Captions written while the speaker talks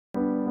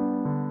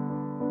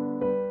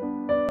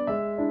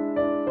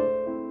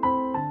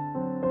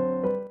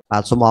បា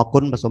ទសូមអរគុ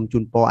ណបាទសូមជូ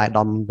នពរអាយ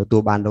ដាមទទួ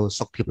លបាននូវ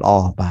សុខភាពល្អ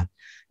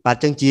បាទ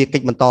ចឹងជាកិ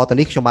ច្ចបន្តទៅ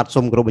នេះខ្ញុំបាទសូ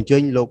មគោរពអញ្ជើ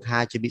ញលោកហា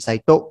ជាវិស័យ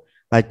តុ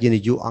បាទជានា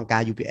យកអង្គកា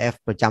រ UPF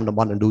ប្រចាំតំប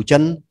ន់ឥណ្ឌូចិ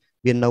ន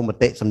មាននៅម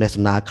តិសម្ដែងស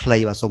ម្ដារខ្លី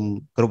បាទសូម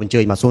គោរពអញ្ជើ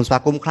ញបាទសូមស្វា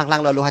គមន៍ខ្លាំ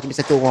ងៗដល់លោកហាជាវិ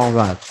ស័យតុ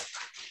បាទ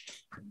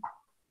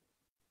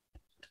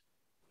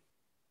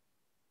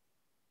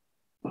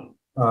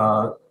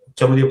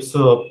trong điệp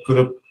sơ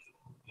group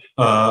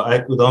ai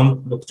cũng đón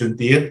được chuẩn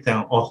tiết theo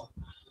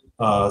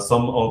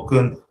som ở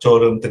cơn cho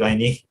rừng từ ngày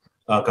ní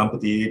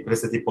company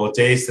president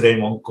project Sri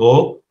Mongko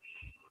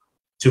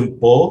Trung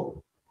Bộ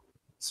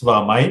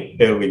và máy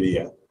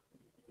Belgium.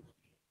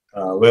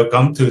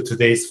 Welcome to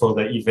today's for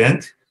the event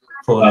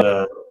for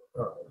the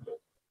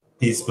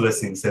peace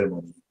blessing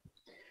ceremony.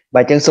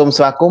 Bài chân sum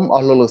xóa cúm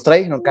ở lô lô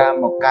sấy nó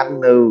cam một căn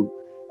từ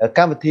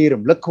cam vật thi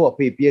rầm lức của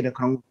PPP nó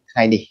không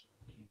hay đi.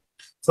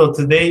 So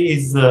today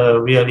is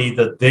really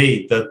the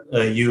day that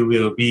you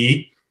will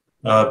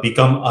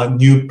become a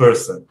new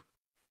person.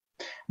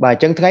 Bài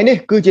chân ngày này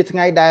cứ chỉ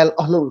ngày đại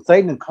ở lô lô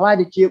sấy nó khai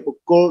đi chia một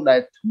cô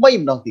đại mấy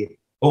đồng tiền.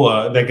 Or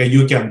like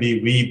you can be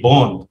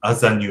reborn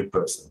as a new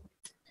person.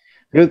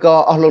 Rồi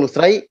có ở lô lô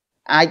sấy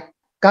ai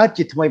cá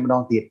chỉ mấy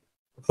đồng tiền.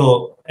 So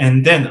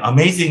and then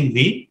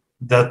amazingly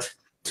that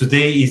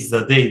today is the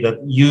day that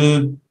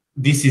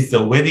this is the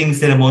wedding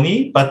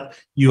ceremony, but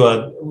you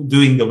are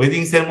doing the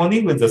wedding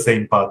ceremony with the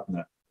same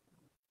partner.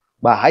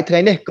 Bà hãy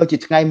thấy này, câu chỉ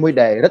ngày mới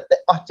để rất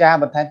ở cha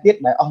và tháng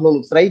tiết để ở lô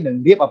lục sấy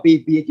đừng biết ở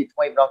pi chỉ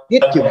quay vào tiết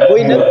chiều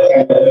cuối nữa.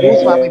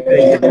 So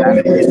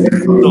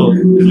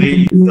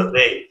today is the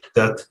day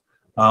that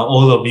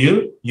all of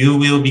you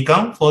will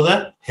become for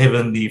the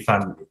heavenly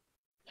family.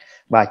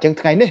 Bà chân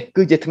ngày này,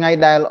 cứ chỉ ngày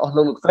đây ở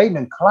lô lục sấy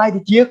đừng khai đi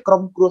chiếc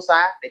trong cua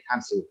xa để tham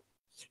sự.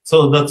 So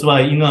that's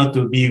why in order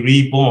to be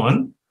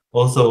reborn,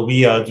 also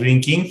we are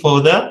drinking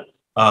for the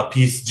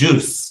peace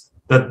juice.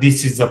 That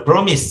this is a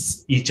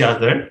promise each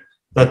other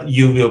that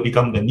you will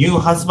become the new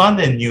husband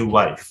and new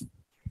wife.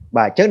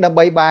 Bà chân đã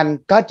bay bàn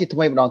các chị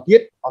thay bằng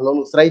tiết ở lô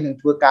lục sấy đừng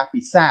thua ca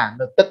bị xa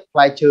được tất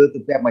phải chơi từ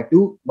đẹp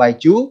bài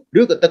chú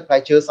rước được tất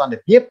phải chơi son để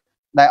tiếp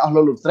đại ở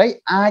lô lục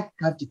sấy ai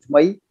các chị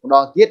thay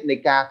bằng tiết này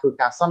ca thua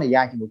ca son này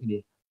dài cho một cái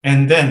gì.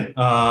 And then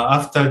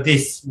after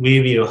this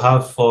we will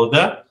have for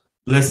the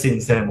blessing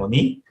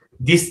ceremony.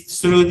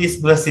 Through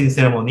this blessing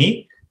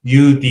ceremony,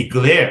 you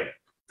declare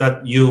that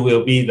you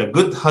will be the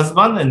good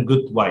husband and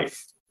good wife.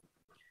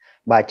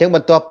 Bà chân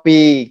mình to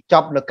pi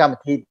chop nó cam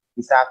thi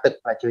visa tịch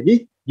phải chơi đi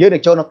dưới được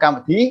cho nó cam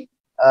thi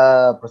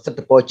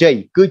president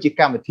project cứ chỉ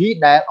cam thi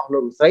đã ở lô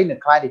sấy nó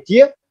khai để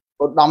chia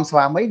một đom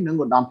xóa mấy nữa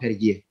một đom thời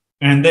gì.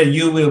 And then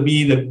you will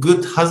be the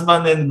good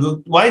husband and good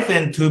wife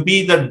and to be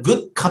the good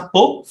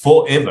couple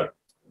forever.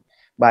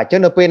 Bà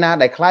chân nó pena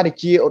để khai để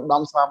chia một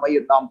đom xóa mấy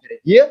một đom thời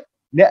gì.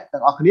 Nè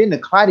tầng ở cái này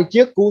khai đi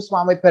chiếc cú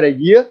xóa mấy thời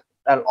gì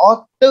là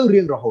ở tư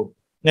riêng rồi hồn.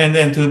 And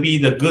then to be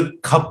the good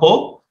couple,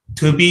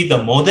 to be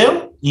the model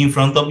in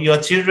front of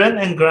your children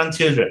and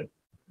grandchildren.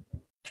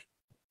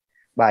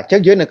 Bà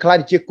chắc dưới này khai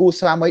đi chiếc cú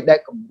xóa mấy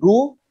đại cầm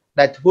rú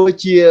đại thưa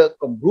chia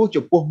cầm rú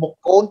chụp một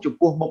con trai chụp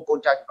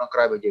con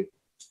trai bao giờ.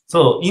 So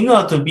in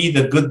order to be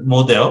the good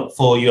model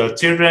for your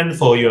children,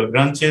 for your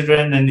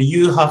grandchildren, and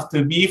you have to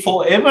be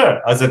forever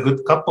as a good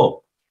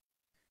couple.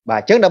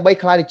 Bà chắc đã bay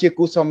khai đi chia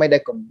cú xóa mấy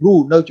đại cầm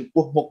rú nơi chụp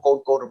một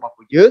con rồi mà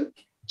của dưới.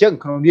 Chẳng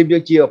không niêm đưa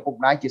chia ở phục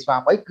này chỉ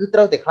xóa mấy cứ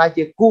trâu để khai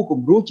chia cú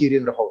cùng rú chỉ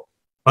riêng rồi hồn.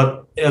 But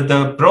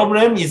the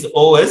problem is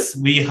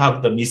always we have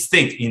the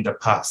mistake in the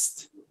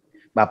past.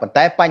 Bà phần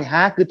tay bánh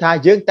há cứ tha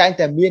dưỡng tay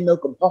tại miên nơi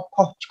cùng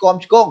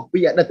con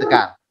bây giờ đất tất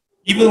cả.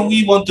 Even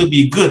we want to be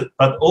good,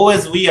 but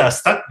always we are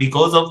stuck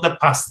because of the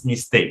past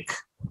mistake.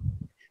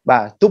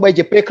 Bà tu bây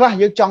giờ bê khá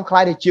dưỡng trong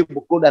khai để chiều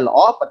một cô đại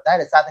lõ phần tay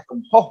là sao thì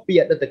cùng hốc bây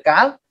giờ đất tất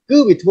cả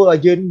cứ vì thua ở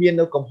dưỡng miên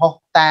nơi cùng hốc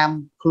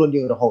tam luôn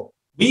dưỡng rồi hồn.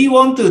 We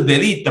want to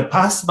delete the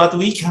past, but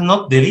we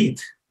cannot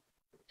delete.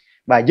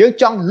 Bà dưỡng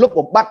trong lúc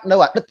một bắt nơi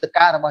đất tất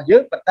cả mà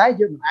dưỡng phần tay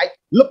dưỡng ai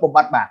lúc một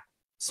bắt bà.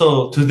 So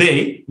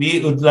today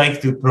we would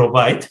like to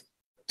provide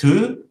to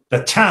the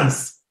chance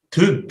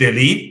to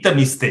delete the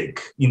mistake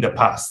in the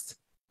past.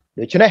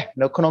 Để cho này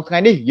nó không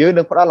ngày đi dưỡng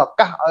đừng phải là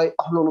các ơi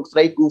lúc lúc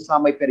đây cú sao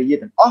mấy phải gì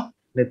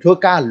để thua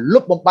ca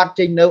lúc một bắt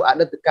trên nơi ở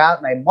đất tất cả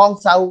này mong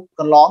sau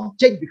còn lón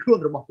trên bị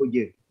khuôn rồi một cái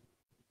gì.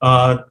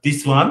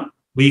 This one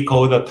we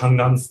call the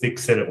Tangnam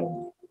stick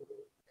ceremony.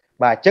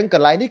 Bà chân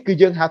cần lại đi cứ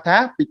dương hào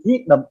thá bị thi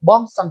đầm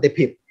bom xăm để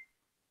phiệp.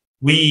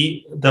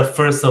 The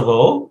first of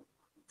all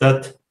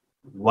that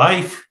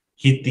wife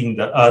hitting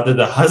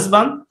the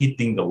husband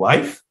hitting the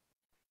wife.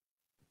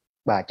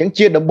 Bà chân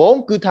chia đầm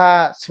bốn cứ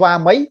tha xoa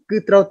mấy cứ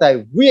trâu tài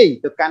vi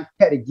từ can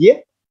hệ để giết.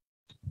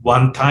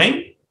 One time,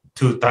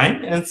 two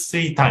time, and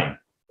three time.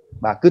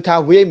 Bà cứ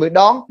tha vi mới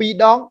đón, pi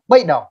đón,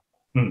 bấy đầu.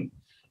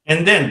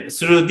 And then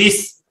through this,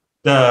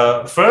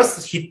 the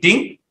first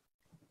hitting,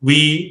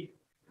 we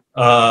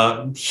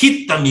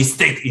hit the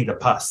mistake in the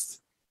past.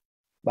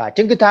 Bà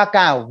chân cứ tha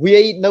cao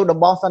vi đâu đầm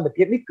bom xăm để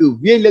phiệp đi cử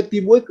vi lực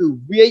tim mũi cử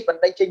vi bắn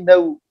đánh trên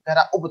đâu ta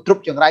đã ôm trục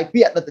chẳng rai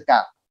piệt tất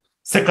cả.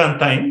 Second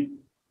time,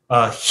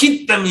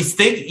 hit the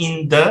mistake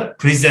in the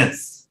presence.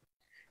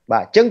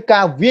 បាទអញ្ចឹង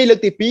ការវាយលើក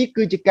ទី2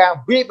គឺជាការ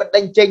វាយបណ្ដេ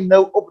ញចេញនៅ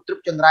ឧបទ្រព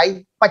ចង្រៃ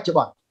បច្ចុប្ប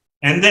ន្ន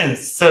And then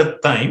third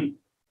time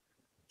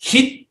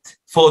hit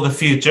for the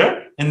future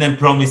and then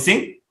promising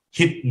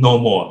hit no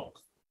more.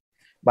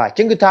 បាទអញ្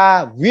ចឹងគឺថា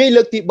វាយ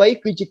លើកទី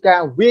3គឺជាការ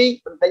វាយ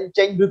បណ្ដេញ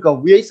ចេញឬក៏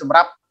វាយសម្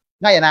រាប់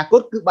ថ្ងៃអនាគ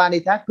តគឺបានន័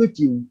យថាគឺ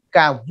ជា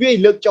ការវាយ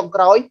លើកចុង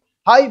ក្រោយ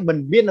ហើយមិន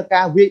មាន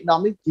ការវាយដំ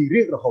នេះជា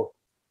រៀងរហូត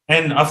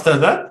And after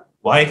that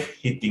wife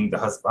hitting the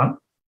husband.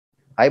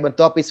 ហើយបន្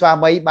ទាប់ពីស្វា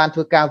មីបានធ្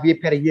វើការវាយ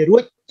ភរិយារួ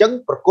ចអញ្ចឹង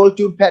ប្រគល់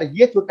ជូនភរិ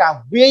យាធ្វើការ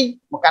វាយ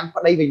មកកាន់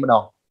ប្តីវិញម្ដ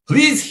ង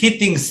Please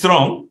hitting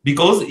strong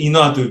because in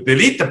order to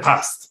delete the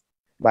past.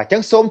 បាទអញ្ចឹ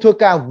ងសូមធ្វើ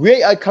ការវាយ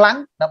ឲ្យខ្លាំង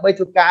ដើម្បី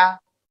ធ្វើការ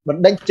ប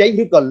ណ្ដេញចេញ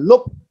ឬក៏លុ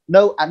ប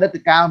នៅអតីត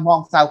កាលមក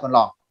សៅកន្ល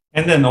ង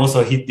And then also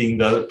hitting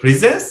the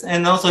present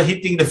and also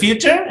hitting the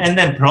future and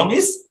then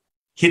promise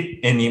hit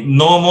any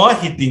no more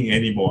hitting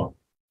anymore.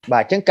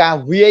 បាទអញ្ចឹងការ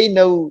វាយ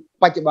នៅ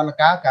បច្ចុប្បន្ន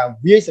កាលការ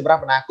វាយសម្រា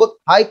ប់អនាគត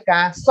ហើយកា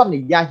រសន្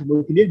យាជាមួ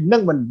យគ្នានឹ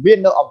ងមិនមាន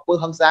នៅអំពើ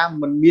ហិង្សា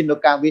មិនមាននៅ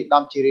ការវាយ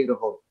ដំជារៀងរ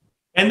ហូត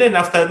And then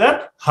after that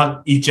hug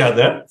each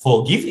other,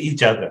 forgive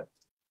each other.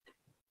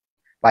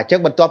 បាទអញ្ចឹង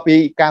បន្ទាប់ពី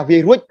ការវា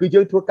យរួចគឺ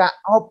យើងធ្វើការ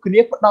អោបគ្នា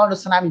ផ្ដល់នូវ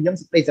ស្នាមញញឹម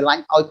សេចក្តីស្រឡា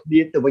ញ់ឲ្យគ្នា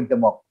ទៅវិញទៅ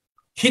មក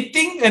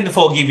Hitting and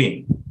forgiving.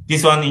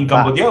 This one in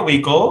Cambodia we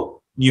call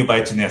new by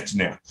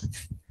chineh.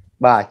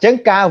 បាទអញ្ចឹង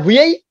ការ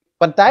វាយ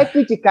ប៉ុន្តែគឺ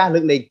ជាការលើ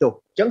កលែងទោស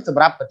អញ្ចឹងស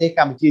ម្រាប់ប្រទេស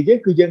កម្ពុជាយើង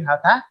គឺយើងហៅ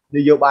ថាន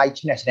យោបាយ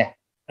ឈ្នះឈ្នះ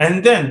And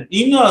then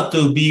in order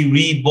to be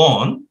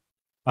reborn,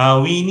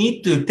 we need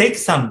to take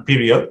some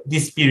period.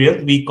 This period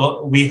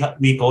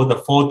we call the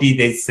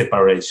 40 days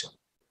separation.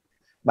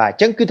 បាទអ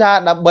ញ្ចឹងគឺថា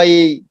ដើម្បី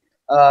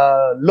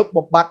លុប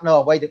បំបត្តិនៅ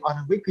អ្វីទាំងអស់ហ្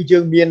នឹងវិញគឺយើ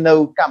ងមាននៅ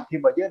កម្មវិធី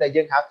របស់យើងដែល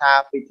យើងហៅថា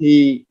ពិធី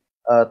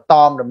ត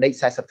មរំលែក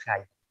40ថ្ងៃ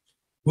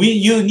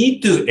You need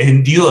to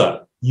endure.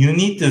 You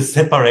need to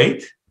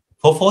separate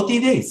for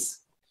 40 days.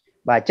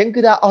 បាទអញ្ចឹង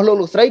គឺថាអស់លោ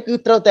កស្រីគឺ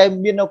ត្រូវតែ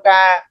មាននៅ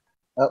ការ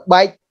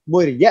បែកមួ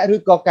យរយៈឬ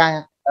ក៏ការ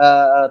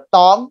ត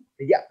ម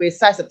រយៈពេល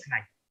40ថ្ងៃ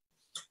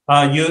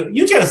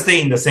You can stay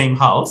in the same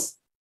house.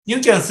 You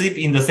can sleep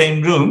in the same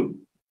room,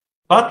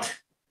 but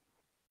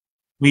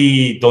we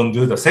don't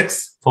do the sex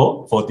for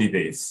 40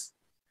 days.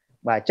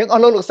 បាទអញ្ចឹងអ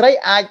ស់លោកស្រី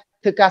អាច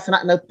ធ្វើការស្នា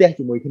ក់នៅផ្ទះ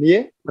ជាមួយគ្នា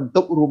បន្ទ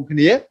ប់រួមគ្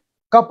នា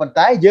ក៏ប៉ុន្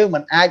តែយើងមិ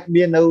នអាច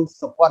មាននៅ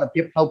សម្ព័ន្ធ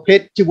ភាពផ្លូវភេទ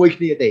ជាមួយ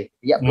គ្នាទេរ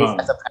យៈពេល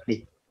40ថ្ងៃនេះ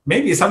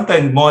Maybe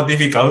sometimes more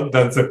difficult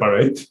than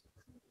separate.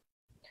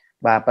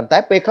 បាទប៉ុន្តែ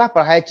ពេលខ្លះ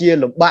ប្រហែលជា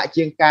លំបាក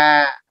ជាងការ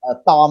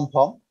តមផ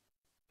ង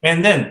And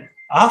then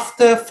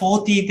after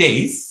 40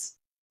 days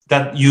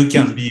that you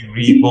can be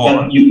reborn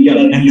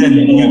and then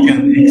you can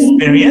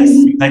experience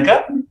like a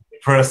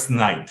first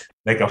night,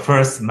 like a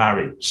first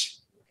marriage.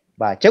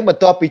 បាទអញ្ចឹងប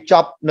ន្ទាប់ពីច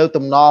ប់នៅ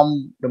ទំនំ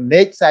រំ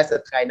លែក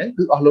40ថ្ងៃហ្នឹង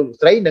គឺអស់លោក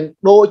ស្រីនឹង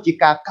ដូចជា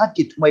ការកាត់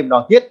ជាថ្មីម្ដ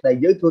ងទៀតដែល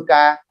យើងធ្វើ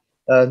ការ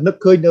នឹក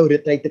ឃើញនៅរា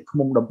ត្រីទឹកឃ្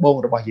មុំដំបូង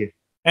របស់យើង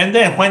And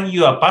then when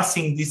you are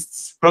passing this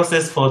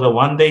process for the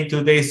 1 day,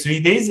 2 days, 3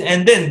 days, and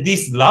then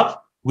this love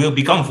will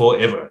become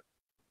forever.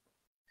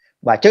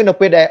 បាទអញ្ចឹងនៅ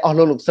ពេលដែលអស់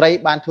លោកស្រី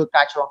បានធ្វើ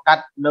ការឆ្លងកា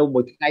ត់នៅមួ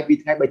យថ្ងៃពីរ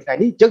ថ្ងៃបីថ្ងៃ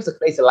នេះអញ្ចឹងសេច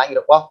ក្តីស្រឡាញ់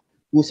របស់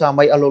គូស្វា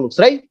មីអស់លោក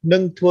ស្រីនឹ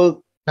ងធ្វើ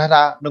ថា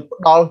នឹង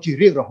ផ្ដល់ជា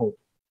រៀងរហូត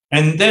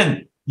And then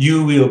you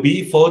will be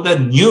for the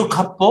new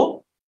couple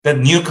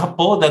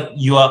that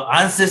your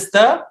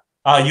ancestor,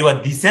 your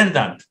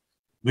descendant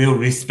will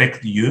respect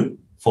you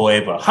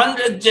forever.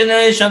 100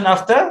 generations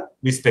after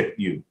respect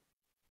you.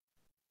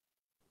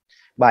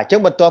 បាទអញ្ចឹង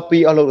បន្ទាប់ពី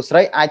អស់លោកស្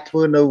រីអាចធ្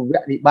វើនៅវ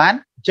គ្គនេះបាន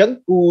អញ្ចឹង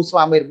គូស្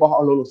វាមីរបស់អ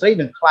ស់លោកស្រី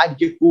នឹងក្លាយ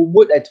ជាគូ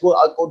មួយដែលធ្វើ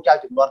ឲ្យកូនចៅ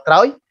ជំនាន់ក្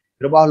រោយ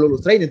របស់លោ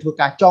កស្រីនឹងធ្វើ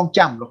ការចង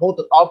ចាំរហូត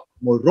ដល់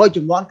100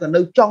ជំនាន់ក៏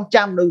នៅចង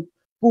ចាំនៅ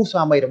គូស្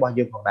វាមីរបស់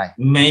យើងផងដែរ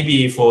Maybe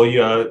for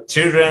your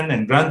children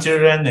and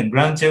grandchildren and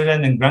grandchildren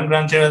and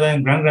grandgrandchildren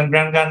and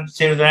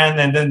grandgrandgrandchildren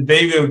and then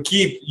they will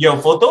keep your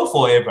photo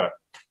forever.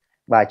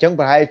 បាទអញ្ចឹង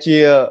ប្រហែលជា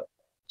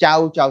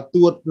ចៅ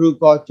ទួតឬ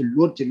ក៏ច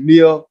លួតច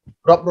លា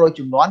រាប់រយ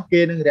ជំនាន់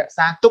គេនឹងរក្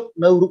សាទុក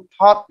នៅរូបថ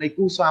តនៃ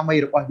គូស្វាមី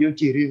របស់យើង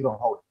ជារៀងរ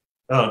ហូត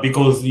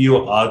Because you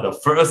are the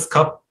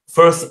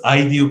first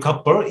ideal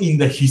couple in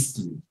the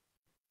history.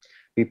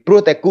 ពីព្រោះ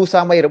តែគូស្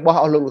វាមីរបស់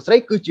អស់លោកស្រី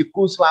គឺជា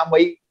គូស្វា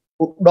មី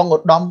ឧត្ត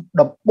ម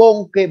ដំបូង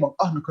គេបង្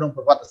អស់នៅក្នុង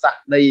ប្រវត្តិសាស្ត្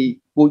រនៃ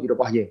ពូជរ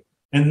បស់យើង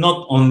And not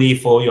only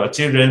for your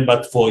children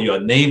but for your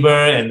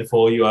neighbor and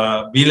for your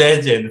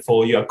village and for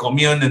your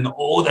commune and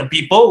all the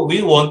people we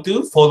want to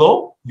follow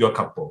your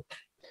couple.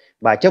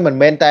 បាទអញ្ចឹងមិន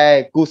មែនតែ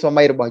គូស្វា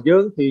មីរបស់យើ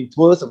ងគឺធ្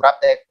វើសម្រាប់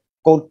តែ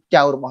កូន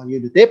ចៅរបស់យើ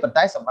ងទេប៉ុន្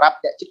តែសម្រាប់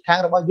អ្នកជិតខាង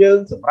របស់យើង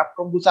សម្រាប់ក្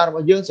រុមគ្រួសាររប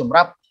ស់យើងសម្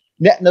រាប់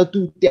អ្នកនៅ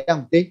ទូទាំង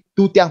ប្រទេស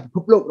ទូទាំងពិភ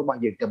ពលោករបស់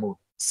យើងទាំងមូល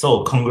So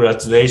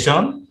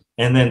congratulations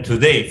and then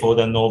today for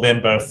the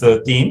November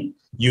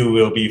 13 you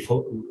will be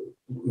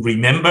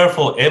remember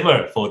forever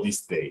for this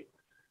day.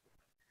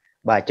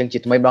 បាទអញ្ចឹងជា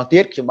ថ្មីម្ដងទៀ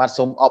តខ្ញុំបាទ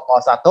សូមអបអ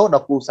រសាទរដ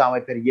ល់គូស្វាមី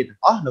ភរិយាទាំង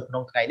អស់នៅក្នុ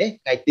ងថ្ងៃនេះ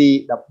ថ្ងៃទី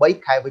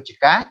13ខែវិច្ឆិ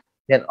កា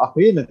អ្នកទាំងអស់គ្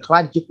នានឹងក្លា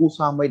យជាគូ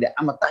ស្វាមីដែល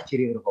អមតៈជា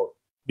រៀងរហូត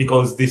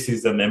Because this is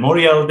a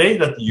memorial day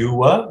that you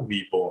were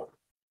reborn.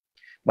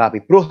 បាទពី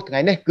ព្រោះថ្ងៃ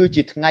នេះគឺ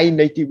ជាថ្ងៃ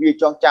នៃទិវា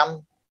ចងចាំ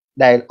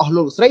ដែលអស់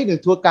លោកស្រីនឹង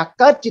ធ្វើការ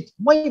កើតជា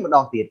ថ្មីម្ដ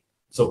ងទៀត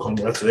So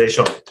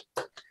congratulations.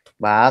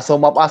 បាទសូម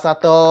អបអរសា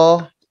ទរ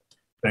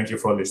Thank you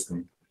for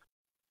listening.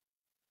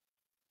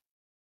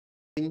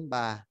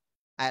 បាទ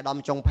អាយដាម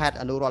ចុងផាត់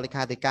អនុរដ្ឋលេ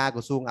ខាធិការក្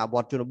រសួងអភិវ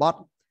ឌ្ឍជនបទ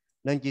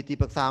និងជាទី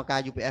ប្រឹក្សាអង្គការ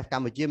UPF ក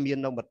ម្ពុជាមាន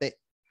នៅមតិ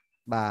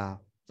បា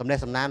ទសំណេះ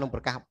សំណាលក្នុងប្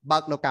រកាសបើ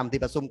កនៅកម្មវិធី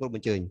ប្រជុំគ្រប់អ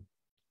ញ្ជើញ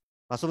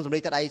បាទសូមសម្លេ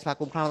ងទឹកដៃស្វា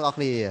គមន៍ខ្លាំងទាំងអស់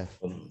គ្នា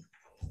ស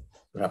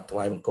ម្រាប់ថ្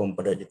វាយបង្គំប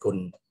ដិគុណ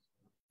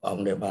អង្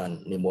គដែលបាន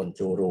និមន្ត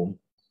ចូលរួម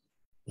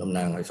តំ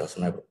ណាងឲ្យសាស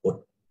នាពុទ្ធ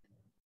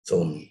សូ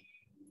ម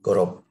គោរ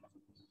ព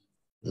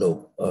លោក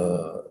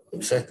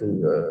ពិសេសគឺ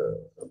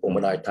ឪពុក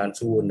ម្ដាយឋាន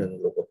សួគ៌និង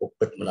លោកឪពុក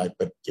ពិតម្ដាយ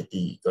ពិតជា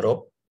ទីគោរព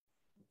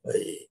ហើ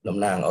យតំ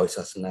ណាងឲ្យ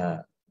សាសនា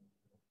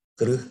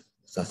គ្រឹះ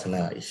សាស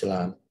នាអ៊ីស្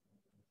លាម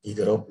ទី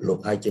គោរពលោក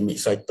ហើយជាមិ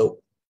ស័យតុ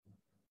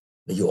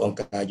នាយកអង្គ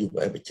ការ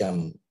UPF ប្រចាំ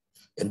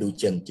ឥណ្ឌូ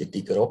ចិនជា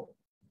ទីគោរព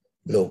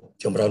លោក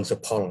ចម្រើនសុ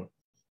ផល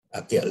អ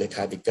គ្គលេ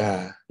ខាធិការ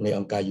នៃអ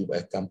ង្គការ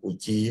UPF កម្ពុ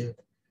ជា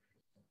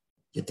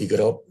ជាទីគោ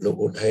រពលោក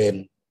អ៊ុតហេន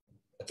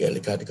អគ្គ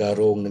លេខាធិការ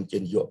រងនិងជា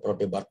នាយកប្រ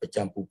តិបត្តិប្រ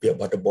ចាំភូមិភាគ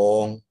បាត់ដំប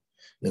ង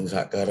និងស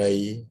ហការី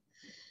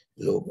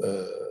លោក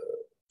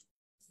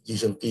ជី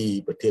សំគី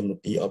ប្រធានម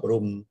ន្ត្រីអប់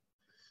រំ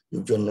យុ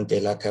វជននិងកី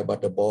ឡាខេត្តបា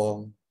ត់ដំបង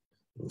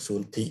លោកស៊ុ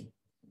នធី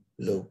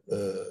លោក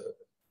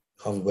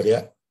ហងវ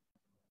រៈ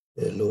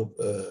លោក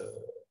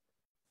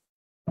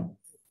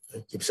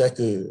ជាពិសេស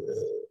គឺ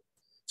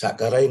សហ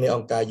ការីនៃអ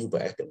ង្គការ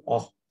UPF ទាំងអ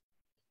ស់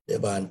ដែល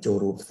បានចូល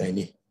រួមថ្ងៃ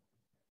នេះ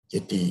ជា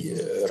ទី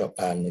រាប់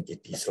អាននិងជា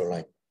ទីស្រឡា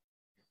ញ់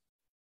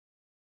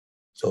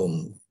សូម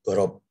គោ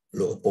រព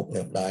លោកឪពុក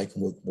អ្នកម្ដាយក្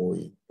មួយប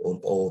ង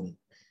ប្អូន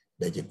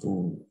ដែលជាគូ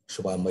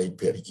ស្វាមី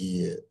ភរិយា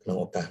ក្នុង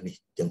ឱកាសនេះ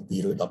ទាំង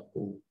210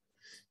គូ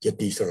ជា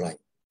ទីស្រឡាញ់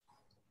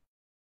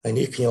ហើយ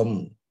នេះខ្ញុំ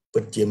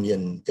ពិតជាមាន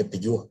កិត្តិ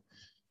យស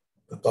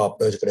ប្រកប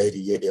ដោយសេចក្តី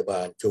រីករាយដែល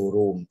បានចូល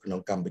រួមក្នុង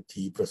កម្មវិ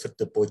ធីប្រសិទ្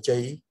ធពរជ័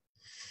យ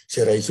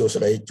សិរីសួ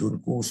ស្តីជូន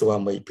គូស្វា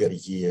មីភរិ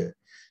យា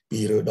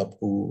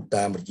210គូ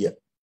តាមរយៈ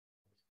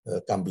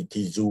កម្មវិ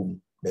ធី Zoom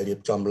ដែលរៀប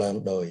ចំឡើង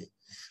ដោយ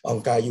អ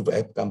ង្គការ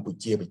UPF កម្ពុ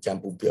ជាប្រចាំ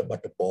ភូមិភាគបា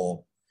ត់ដំបង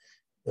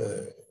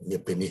នា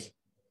ពេលនេះ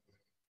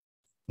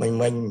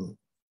មិញ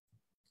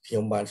ខ្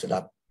ញុំបានស្ដា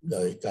ប់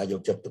ដោយការយ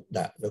កចិត្តទុក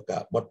ដាក់នៅកា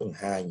របទបង្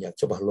ហាញយ៉ាង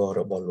ច្បាស់លាស់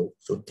របស់លោក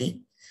សុន្ទិ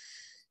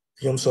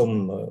ខ្ញុំសូម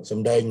ស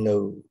ម្ដែងនៅ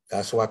កា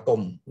រស្វាគម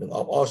ន៍និងអ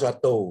បអរសា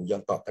ទរយ៉ា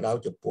ងកក់ក្ដៅ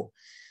ចំពោះ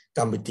ក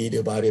ម្មវិធីដែ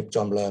លបានរៀប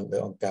ចំឡើងដោ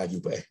យអង្គការ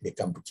UPF នៃ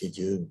កម្ពុជា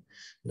យើង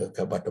នៅ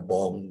ខេត្តបាត់ដំប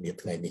ងនា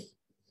ថ្ងៃនេះ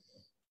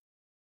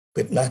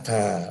ពិតណាស់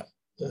ថា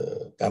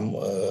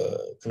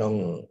ក្នុង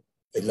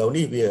ឥឡូវ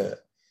នេះវា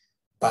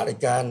បរិ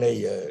យាកាសនៃ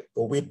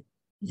COVID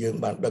យើង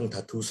បានដឹង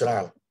ថាធូរស្រា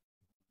ល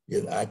យើ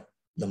ងអាច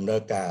ដំណើរ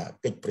ការ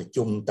កិច្ចប្រ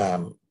ជុំតាម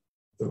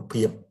រូប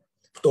ភាព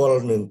ផ្ទាល់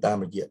និងតាម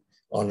រយៈ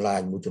អនឡា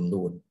ញមួយចំ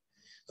នួន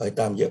ហើយ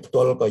តាមរយៈផ្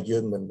ទាល់ក៏យើ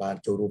ងមិនបាន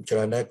ចូលរួមច្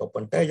រើនដែរក៏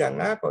ប៉ុន្តែយ៉ាង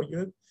ណាក៏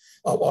យើង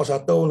អបអរសា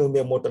ទរនិង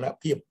មានមោទន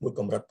ភាពមួយ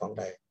កម្រិតផង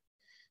ដែរ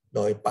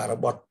ដោយបរិ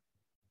បទ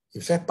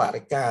ពិសេសប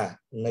រិយាកាស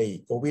នៃ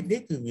COVID នេះ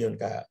គឺមាន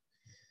ការ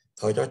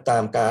ថយចុះតា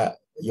មការ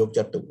យក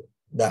ចិត្តទុក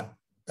ដាក់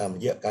តាមរ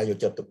យៈការយក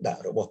ចិត្តទុកដាក់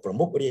របស់ប្រ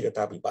មុខរាជរដ្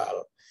ឋាភិបាល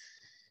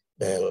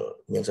ដែល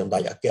មានសម្ដេ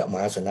ចអគ្គម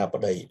ហាសេនាប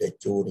តីតេ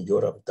ជោនាយក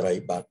រដ្ឋមន្ត្រី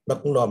បានដឹ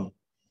កនាំ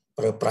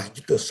ប្រើប្រាស់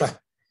យុទ្ធសាស្ត្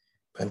រ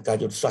ផែនការ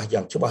យុទ្ធសាស្ត្រ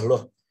យ៉ាងច្បាស់លា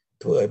ស់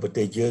ធ្វើឲ្យប្រ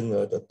ទេសយើង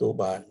ទទួល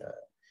បាន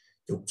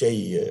ជោគជ័យ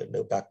នៅ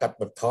ការកាត់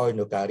បន្ថយ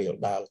នៅការរាល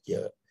ដាល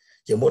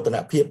ជាមោទន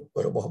ភាព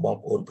របស់បង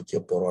ប្អូនប្រជា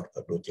ពលរដ្ឋ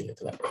ក៏ដូចជានៅ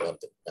ថ្នាក់ក្រោម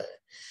ដែរ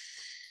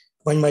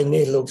មិញ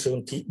នេះលោកសុ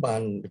ន្ទិបា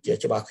នបញ្ជាក់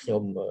ច្បាស់ខ្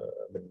ញុំ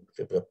មិន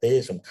ប្រទេស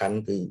សំខាន់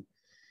គឺ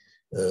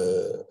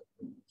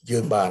យើ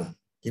ងបាន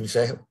ជាពិ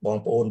សេសបង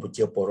ប្អូនប្រ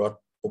ជាពលរដ្ឋ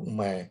ពុក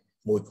ម៉ែ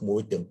មួ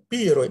យទាំង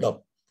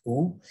210គូ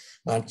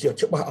បានជា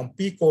ច្បាស់អំ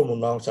ពីគោលបំ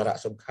ណងសារៈ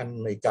សំខាន់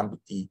នៃកម្មវិ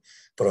ធី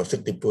ប្រសិ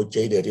ទ្ធិពរ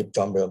ជ័យដែលរៀប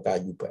ចំដោយអង្គការ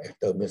UPF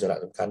ទៅមានសារៈ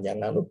សំខាន់យ៉ាង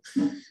ណានោះ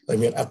ហើយ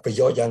មានអត្ថប្រ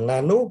យោជន៍យ៉ាងណា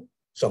នោះ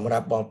សម្រា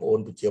ប់បងប្អូន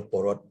ប្រជាព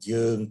លរដ្ឋ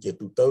យើងជា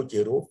ទូទៅជា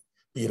រូប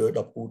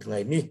210គូថ្ងៃ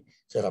នេះ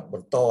សម្រាប់ប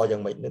ន្តយ៉ា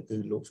ងម៉េចនោះគឺ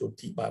លោកសុន្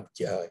ទិបានបញ្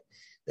ជាក់ហើយ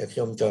តែខ្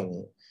ញុំចង់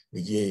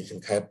និយាយស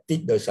ង្ខេបតិច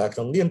ដោយសារក្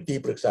នុងនាមទី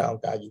ប្រឹក្សាអង្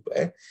គការ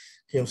UPF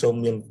ខ្ញុំសូម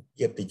មាន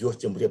កិត្តិយស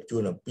ជម្រាបជូ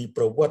នអំពី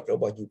ប្រវត្តិរ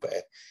បស់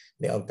UPF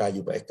នៃអង្គការ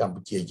UPF កម្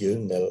ពុជាយើង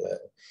ដែល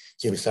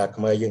ជាភាសា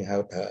ខ្មែរយើងហៅ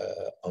ថា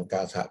អង្គ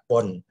ការសហព័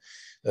ន្ធ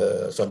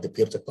សន្តិ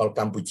ភាពសកល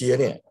កម្ពុជា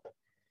នេះ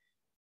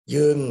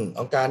យើង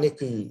អង្គការនេះ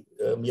គឺ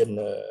មាន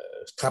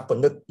ស្ថាប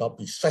និកដ៏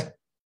ពិសេស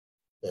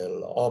ដែល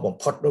ល្អបំ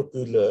ផុតនោះ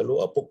គឺលោក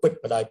ឪពុកពិត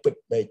ម្ដាយពិត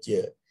ដែលជា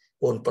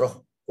កូនប្រុស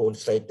កូន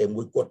ស្រីតែ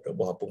មួយគត់រ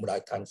បស់ឪពុកម្ដាយ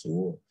ឋានសួ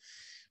គ៌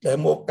ដែល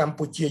មកកម្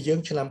ពុជាយើង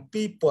ឆ្នាំ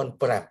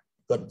2005គាត់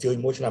អញ្ជើញ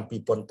មកឆ្នាំ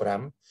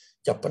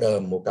2005ចាប់ផ្ដើ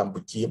មមកកម្ពុ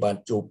ជាបាន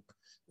ជួប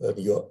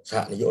នាយកស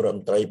ហនាយករដ្ឋម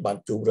ន្ត្រីបាន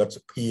ជួបរដ្ឋស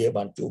ភា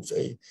បានជួបស្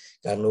អី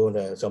កាលនោះ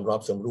សម្រប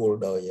សម្រួល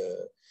ដោយ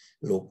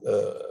លោក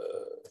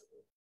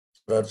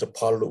រដ្ឋសផ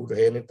លលោករ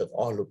ហេនេះទាំង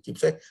អស់លោកជា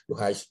ពិសេសលោក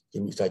ហើយជា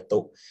មិស័យតុ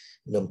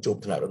នឹងជួប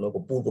ថ្នាក់របស់ក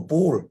ពូល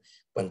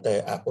ប៉ុន្តែ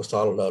អកុស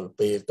លដល់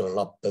ពេលត្រឡ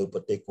ប់ទៅប្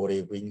រទេសកូរ៉េ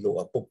វិញលោក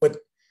ឪពុកពិត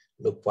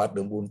លោកវត្ត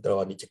នឹងត្រូវ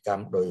អនិច្ចក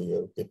ម្មដោយ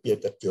ទាពា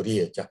កិច្ចរា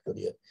ចាស់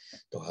រា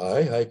ទៅ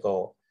ហើយក៏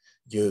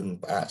យើង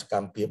ផ្អាកសក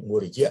ម្មភាពមួយ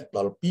រយៈដ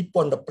ល់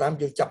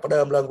2015យើងចាប់ផ្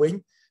ដើមឡើងវិញ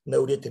នៅ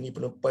រាជធានី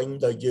ភ្នំពេញ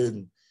ដោយយើង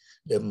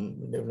ដែល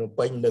ភ្នំ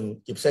ពេញនឹង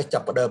ជាពិសេសចា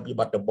ប់ផ្ដើមពី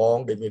បាត់ដំបង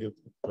ដែលមាន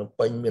ភ្នំ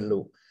ពេញមានលោ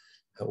ក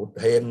ហ៊ុត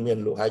ហេនមាន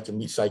លោកហើយជំ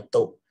និស័យ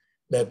តុ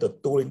ដែលទ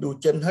ទួលឥណ្ឌូ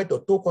ចិនហើយទ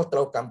ទួលក៏ត្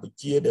រូវកម្ពុ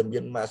ជាដែលមា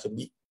នម៉ាស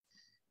មី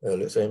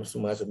លោកស្រីសុ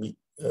មាស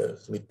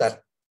មិតាត់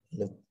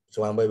នឹង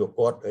ស្វាមីប្រ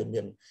កបហើយ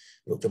មាន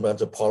លោកចម្រើន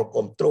សុផលគ្រ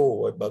ប់ត្រូល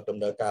ឲ្យបើកដំ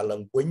ណើរការឡើ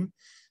ងវិញ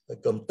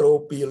គ្រប់ត្រូល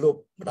ពីលោក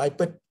ម្ដាយ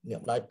ពិតអ្នក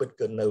ម្ដាយពិត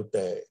ក៏នៅ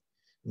តែ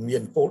មា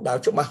នគោលដៅ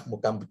ច្បាស់មក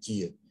កម្ពុជា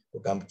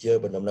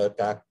បានដំណើរ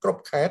ការគ្រ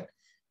ប់ខេត្ត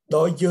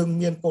ដោយយើង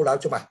មានគោលដៅ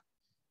ច្បាស់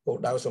គោល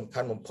ដៅសំ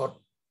ខាន់បំផុត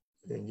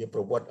ជាប្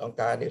រវត្តិអង្គ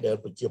ការនេះដែល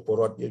ប្រជាពល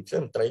រដ្ឋយើងផ្សេ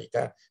ងមន្ត្រី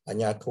ការអា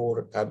ជ្ញាធរ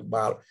រដ្ឋាភិ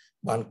បាល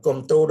បានគ្រ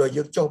ប់គ្រងដោយ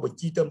យើងចុះបញ្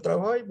ជីត្រឹមត្រូវ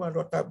ហើយបានរ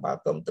ដ្ឋាភិបាល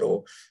គ្រប់គ្រង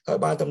ហើយ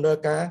បានដំណើរ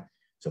ការ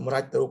សម្រា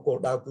ប់ទៅគោល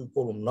ដៅគឺ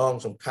គោលបំណង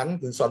សំខាន់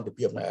គឺសន្តិ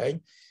ភាពណែឯង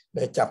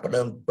ដែលចាប់ផ្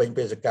ដើមពេញ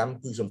បេសកកម្ម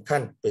គឺសំខា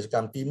ន់បេសកក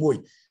ម្មទី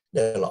1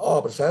ដែលល្អ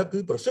ប្រសើរគឺ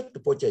ប្រសិទ្ធ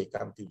ពរជ័យក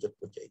ម្មទី7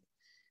ពរជ័យ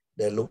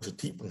ដែលលោកសិទ្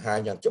ធិបង្ហាញ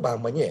យ៉ាងច្បាស់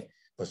មិញទេ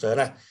ប្រសើរ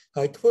ណាស់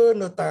ហើយធ្វើ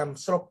នៅតាម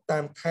ស្រុកតា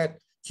មខេត្ត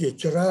ជា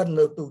ច្រើន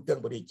នៅទូទាំង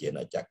ប្រទេសជាតិ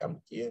អាចារ្យកម្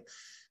ពុជា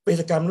បេ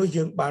សកកម្មនោះ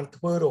យើងបាន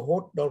ធ្វើរហូ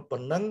តដល់ប៉ុ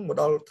ណ្ណឹងមក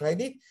ដល់ថ្ងៃ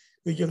នេះ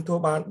គឺយើងធ្វើ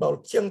បានដល់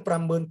ជាង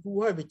 50,000 គូ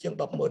ហើយវាជាង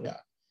 10,000 នា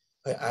ក់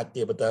ហើយអាច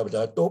ជាបន្ត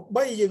ទោះ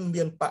បីយើង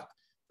មាន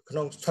ក្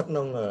នុងស្ថិតក្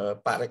នុង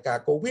បរិយាកាស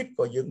កូវីដ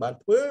ក៏យើងបាន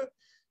ធ្វើ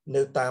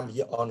នៅតាមរ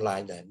យៈអនឡា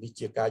ញដែរនេះ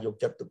ជាការយក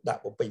ចិត្តទុកដា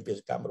ក់បំពេញបេស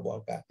កកម្មរប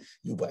ស់ការ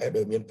UPF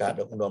ដោយមានការ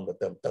ដឹកនាំទៅ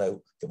ត្រឹមត្រូវ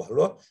ច្បាស់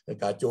លាស់និង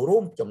ការចូលរួ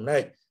មចំណែ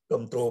កគ្រ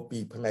ប់គ្រងពី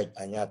ផ្នែក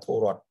អាជ្ញាធរ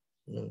រដ្ឋ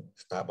និង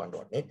ស្ថាប័នរ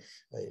ដ្ឋនេះ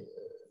ហើយ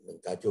នឹង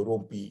ការចូលរួ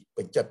មពីប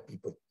ញ្ចិតពី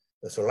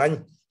ស្រឡាញ់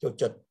ចូល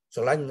ចិត្តស្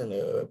រឡាញ់និង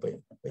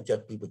បញ្ចិត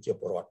ពីប្រជា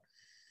ពលរដ្ឋ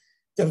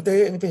ចឹងទេ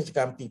បេសកក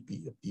ម្មទី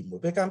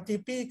1បេសកកម្មទី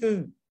2គឺ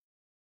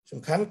សំ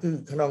ខាន់គឺ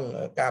ក្នុង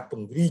ការព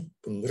ង្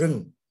រឹង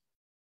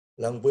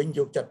ឡើងវិញយ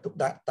កចិត្តទុក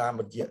ដាក់តាម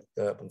រយៈ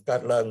បង្កើត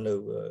ឡើងនៅ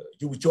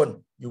យុវជន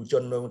នៅ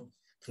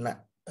ឋានៈ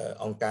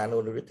អង្គការនៅ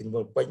រាជធានីភ្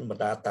នំពេញប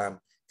ណ្ដាតាម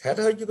ខេត្ត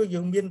ហើយ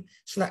យើងមាន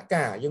ស្នាក់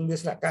ការ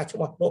ច្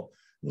បាស់លាស់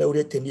នៅ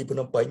រាជធានីភ្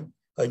នំពេញ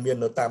ហើយមាន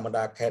នៅតាមបណ្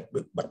ដាខេត្ត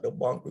ដូចបាត់ដំ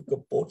បងដូច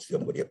កំពតសៀ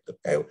មរាបតា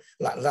កែវ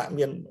ឡាក់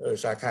មាន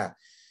សាខា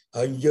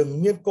ហើយយើង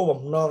មានគោល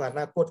បំណងអ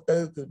នាគតទៅ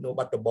គឺនៅ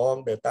បាត់ដំបង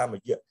ដែលតាមរ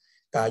យៈ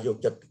ការយក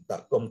ចិត្តទុកដា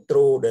ក់គ្រប់គ្រ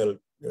ងដែល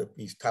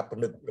ពីស្ថាប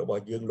និករប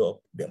ស់យើងលោក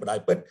អ្នកម្ដាយ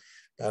ពិត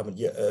តាមរ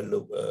យៈលោ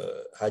ក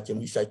ហើយជា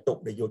វិស័យទុក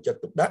ដែលយកចិត្ត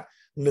ទុកដាក់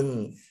និង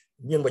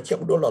មានមជ្ឈ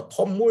មណ្ឌលដ៏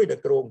ធំមួយដែល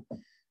ក្រុង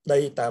ដី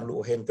តាមលោក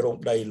ហេនក្រុង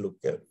ដីលោក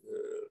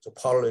សុ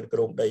ផលក្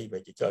រុងដីវា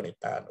ជាច្រើនហិក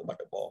តានៅបាត់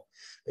ដំបង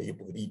ហើយ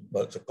ពង្រីក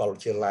បើកសាកលវិ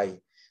ទ្យាល័យ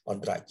អ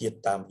ន្តរជាតិ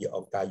តាមរយៈអ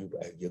ង្គការ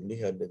UPF យើងនេះ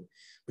ហើយនឹង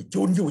បញ្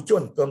ជូនយុវជ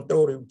នគ្រប់គ្រ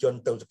ងយុវជន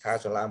ទៅសិក្ខា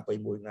សាលា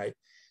21ថ្ងៃ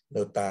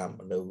នៅ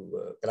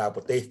ក្រៅ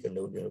ប្រទេសក៏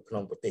នៅក្នុ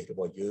ងប្រទេសរ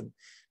បស់យើង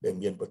ដែល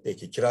មានប្រទេស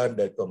ជាច្រើន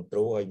ដែលគ្រប់គ្រ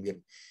ងហើយមាន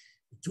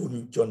ជួន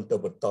យុវជនទៅ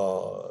បន្ត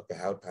គេ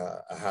ហៅថា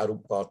អាហារូប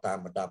ករណ៍តាម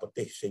បណ្ដាប្រ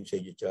ទេសផ្សេងជា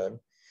ច្រើន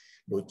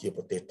ដូចជា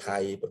ប្រទេសថៃ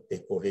ប្រទេស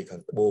កូរ៉េខា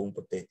ងត្បូង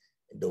ប្រទេស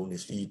ឥណ្ឌូនេ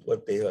ស៊ីប្រ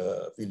ទេស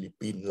ហ្វីលី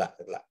ពីនឡាក់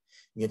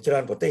មានច្រើ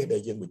នប្រទេសដែ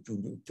លយើងបញ្ជូន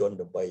យុវជន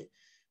ដើម្បី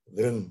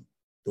រឹង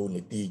ទូ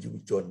នីតិយុវ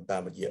ជនតា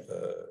មរយៈ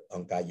អ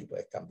ង្គការ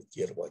UPF កម្ពុ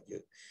ជារបស់យើ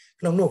ង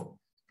ក្នុងនោះ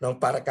ក្នុង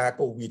បរិយាកាស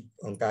កូវីដ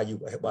អង្គការ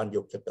UPF បានយ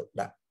កចិត្តទុក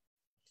ដាក់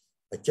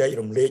ចែក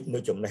រំលែកនៅ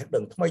ចំណេះដឹ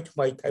ងថ្មី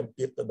ថែម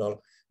ទៀតទៅដល់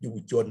យុវ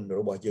ជន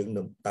របស់យើង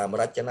នឹងតាម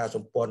រចនាស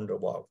ម្ព័ន្ធរ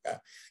បស់អង្គការ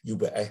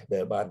UPF ដែ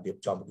លបានរៀប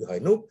ចំគឺហើយ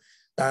នោះ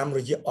តាមរ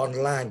យៈអន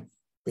ឡាញ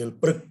ពេល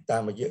ព្រឹកតា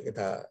មរយៈគេ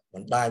ថាប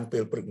ណ្ដាញពេ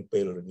លព្រឹកពេ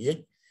លល្ងាច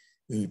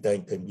គឺតែង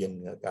តែមាន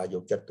ការយ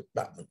កចិត្តទុក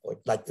ដាក់មិនអោយ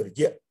ដាច់រ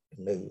យៈ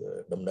នៅ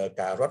ដំណើរ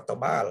ការរដ្ឋ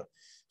បាល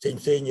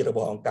ផ្សេងរប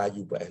ស់អង្គការ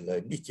UPF លើ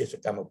នេះជាស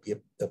កម្មភាព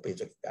ទៅបេ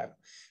សកកម្ម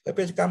ហើយ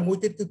បេសកកម្មមួយ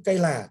ទៀតគឺកី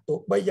ឡាទោះ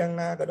បីយ៉ាង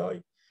ណាក៏ដោយ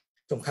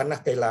សំខាន់ណា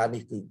ស់កីឡា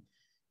នេះគឺ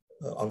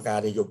អង្គការ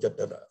នេះយកចិត្ត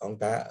អង្គ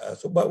ការ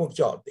សុបវង្ស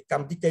ចតក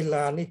ម្មវិធីកី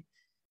ឡានេះ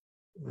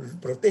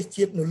ប្រទេស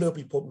ជាតិនៅលើ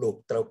ពិភពលោក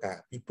ត្រូវការ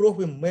ពីព្រោះ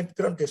វាមិនមែន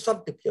គ្រាន់តែស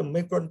ន្តិភាពមិន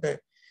មែនគ្រាន់តែ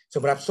ស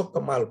ម្រាប់សុ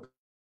ខុមាល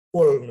ព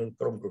លនឹង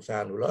ក្រុមគ្រួសា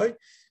រនោះឡើយ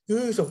គឺ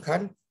សំខា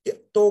ន់ទា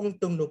ក់ទង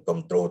ទៅនឹងគ្រ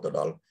ប់គ្រងទៅដ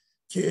ល់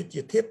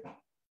ជាធាតុ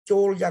ចូ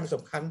លយ៉ាង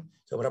សំខាន់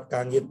សម្រាប់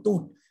ការងារទូ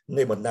ត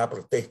នៃបណ្ដាប្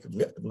រទេសទំ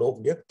នាក់ទំនង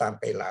នេះតាម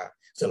កីឡា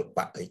សិល្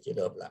បៈអីជា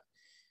ដើមឡើយ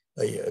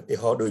ហើយឧទា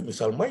ហរណ៍ដូចម្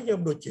សិលមិញខ្ញុំ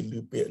ដូចជា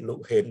ឮពាក្យលោក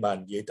ហេនបាន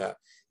និយាយថា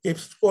គេ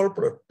ស្គាល់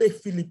ប្រទេស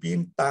ហ្វីលីពីន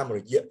តាមរ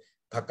យៈ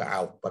ផាកា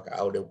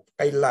អោដែល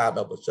កីឡា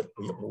ដ៏ប្រសិទ្ធ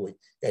ភាពមួយ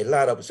កី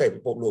ឡាដ៏ពិសេស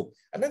ពិភពលោក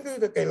អាហ្នឹងគឺ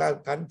កីឡា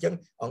សំខាន់អញ្ចឹង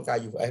អង្គការ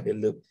UPF ដែល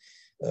លើក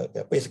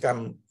តែបេសកកម្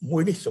មមួ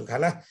យនេះសំខា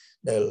ន់ណាស់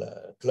ដែល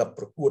ក្លឹប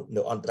ប្រកួត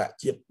នៅអន្តរ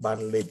ជាតិបាន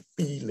លេខ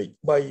2លេខ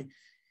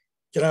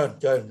3ច្រើន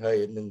ហើយ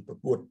នឹងប្រ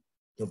កួត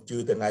ខ្ញុំជឿ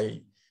ថ្ងៃ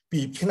ពី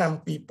ឆ្នាំ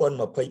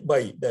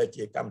2023ដែល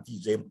ជាកម្មវិធី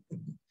ហ្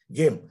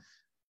គេម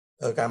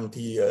កម្មវិ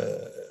ធី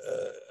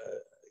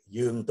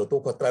យើងទទួល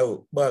ខុសត្រូវ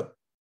បើក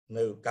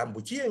នៅកម្ពុ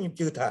ជាខ្ញុំ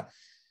ជឿថា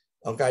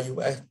អង្គការ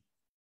UPF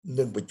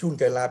នឹងបញ្ជូន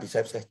កីឡាពិសេ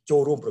សចូ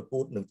លរួមប្រកួ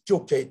តនឹងជោ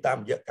គជ័យតាម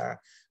រយៈការ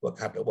វឹក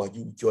ហាត់របស់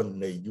យុវជន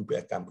នៃ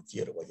UPF កម្ពុជា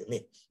របស់យើង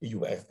នេះ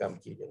UPF កម្ពុ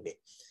ជាយ៉ាងនេះ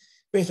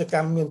បេសកក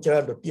ម្មមានច្រើ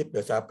នទៅទៀត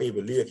ដោយសារពេល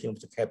វេលាខ្ញុំ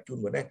សង្ខេបជូន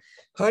មកនេះ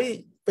ហើយ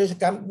បេសក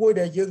កម្មមួយ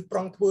ដែលយើងប្រ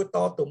ងធ្វើត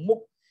ទៅមុខ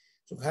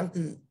សំខាន់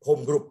គឺ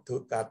home group ធ្វើ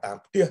ការតាម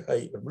ផ្ទះហើ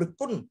យរំលឹក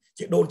គុណ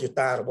ជាដូនជា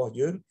តារបស់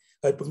យើង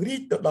ហើយពង្រីក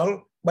ទៅដល់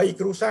3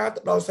គ្រួសារទៅ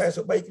ដល់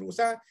43គ្រួ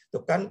សារទៅ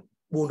កាន់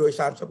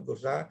430គ្រួ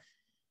សារ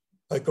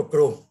ហើយគ្រប់គ្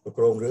រ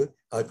ងឬ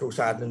ហើយគ្រួ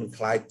សារនឹង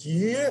ខ្លាយជា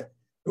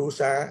គ្រួ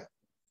សារ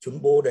ជំ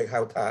បូរដែលហៅ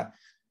ថា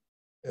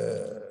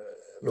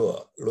លោ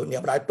កអ្ន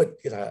កម្ដាយពិត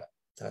គេថា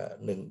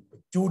នឹង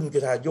ជូនគេ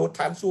ថាយក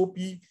ឋានសួគ៌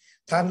ពី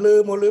ឋានលើ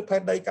មកលើផែ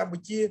នដីកម្ពុ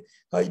ជា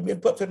ហើយមាន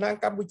ពុទ្ធសាសនា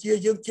កម្ពុជា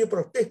យើងជាប្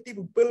រទេសទី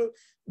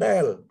7ដែ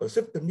លប្រ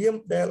សិទ្ធនាម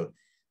ដែល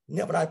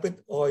អ្នកបដាយពេទ្យ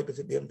អយប្រ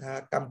សិទ្ធនាមថា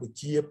កម្ពុ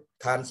ជា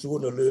ឋានសួ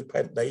គ៌នៅលើ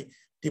ផែនដី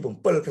ទី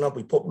7ក្នុង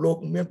ពិភពលោក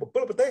មាន7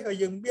ប្រទេសហើយ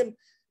យើងមាន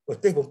ប្រ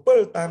ទេស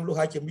7តាមលោក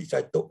ហើយជាមិស័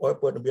យទុកឲ្យ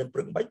ព័ត៌មានព្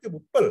រឹកបាញ់គឺ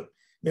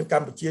7មានក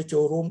ម្ពុជាចូ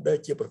លរួមដែល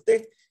ជាប្រទេស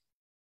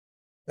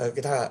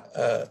គេថា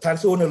ឋាន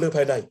សួគ៌នៅលើ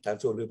ផែនដីឋាន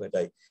សួគ៌លើផែន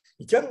ដី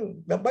អញ្ចឹង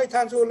ដើម្បី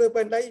ឋានសួគ៌លើ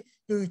ផែនដី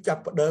គឺចា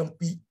ប់ផ្ដើម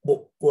ពីបុ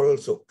គ្គល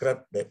សុក្រិត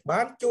ដែល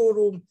បានចូល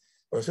រួម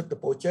ប្រសិទ្ធ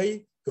ពរជ័យ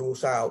គ្រូ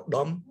សាឧត្ត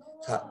ម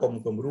សហគម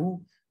ន៍គំរូ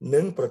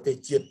និងប្រទេស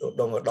ជាតិឧត្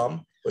តមឧត្តម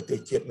ប្រទេស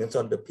ជាតិមានស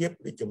ន្តិភាព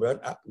រីកចម្រើន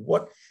អភិវ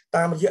ឌ្ឍ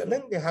តាមរយៈហ្នឹ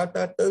ងគេហៅ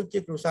ថាទៅជា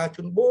គ្រូសាជ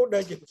នបូដែ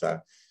លជាគ្រូសាឧ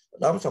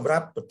ត្តមសម្រា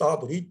ប់បន្ត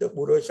ពរិទ្ធទៅ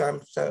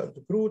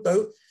430គ្រូទៅ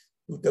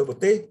ប្រ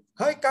ទេស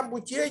ហើយកម្ពុ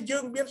ជាយើ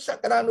ងមានស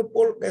ក្តានុព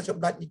លដែលស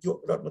ម្ដេចនាយក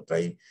រដ្ឋមន្ត្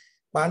រី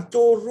បាន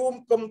ចូលរួម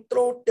គ្រប់គ្រ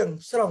ងទាំង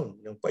ស្រុង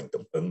នឹងពេញ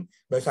ទំហឹង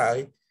ដោយសារ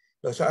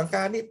អង្គ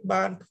ការនេះ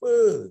បានធ្វើ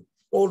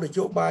គោលន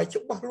យោបាយ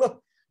ច្បាស់លាស់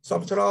ស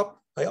មស្រប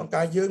ហើយអង្គ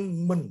ការយើង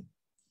មិន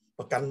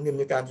ប្រកាន់និន្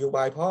នាការនយោ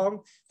បាយផង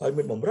ហើយ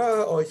មិនបំរើ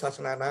ឲ្យសាស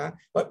នាណា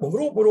ហើយបង្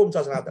រួបបង្រួម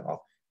សាសនាទាំងអ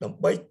ស់ដើ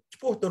ម្បីឆ្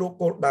ពោះទៅរក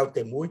គោលដៅ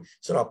តែមួយ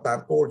ស្របតាម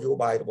គោលនយោ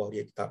បាយរបស់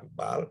រាជរដ្ឋាភិ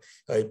បាល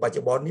ហើយបច្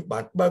ចុប្បន្ននេះបា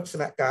នបើកស្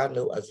នាក់ការ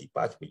នៅអាស៊ី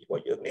ប៉ាស៊ីហ្វិករប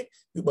ស់យើងនេះ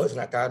គឺបើកស្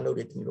នាក់ការនៅ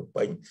រាជធានីភ្នំ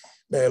ពេញ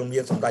ដែលមា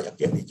នសម្ដេចអ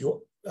គ្គនាយក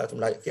ស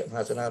ម្ដេចអគ្គម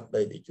ហាសេនាប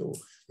តីនាយក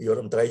រដ្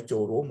ឋមន្ត្រីចូ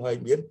លរួមហើយ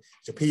មាន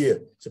សភារ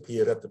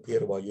ដ្ឋាភិបាល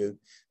របស់យើង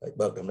ហើយ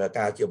បើកដំណើរ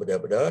ការជាបដិ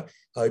បត្តិ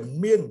ហើយ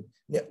មាន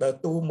អ្នកដើរ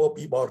តួមក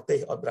ពីបរទេស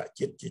អន្តរ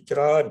ជាតិជាច្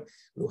រើន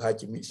លោកហើយ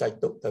ជាមិស័យ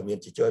ទុកតែមាន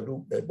ជាច្រើនរូប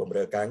ដែលបម្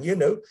រើការងារ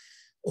នៅ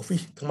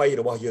office ថ្មី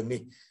របស់យើង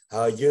នេះ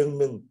ហើយយើង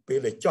នឹងពេល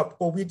ដែលចប់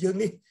COVID យើង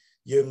នេះ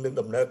យើងនឹង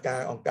ដំណើរកា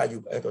រអង្គការ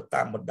UPF ទៅ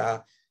តាមបណ្ដា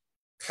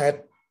ខេត្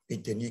តទី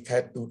ធានីខេ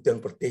ត្តទូទាំង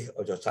ប្រទេស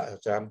ឲ្យចសា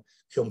ចាំ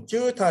ខ្ញុំ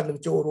ជឿថានឹង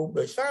ចូលរួម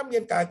ដោយសារមា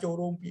នការចូល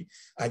រួមពី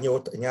អា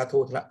ជ្ញាធ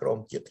រថ្នាក់ក្រម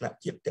ជាតិថ្នាក់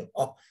ជាតិទាំងអ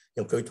ស់ខ្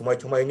ញុំឃើញថ្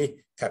មីនេះ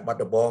ខេត្តបាត់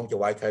ដំបងចៅ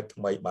ហ្វាយខេត្ត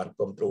ថ្មីបាន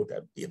គ្រប់គ្រងតែ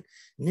ទៀត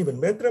នេះមិន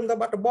មែនត្រឹមតែ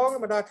បាត់ដំបងទេ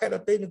បណ្ដាខេត្តដ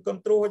ទៃនឹងគ្រ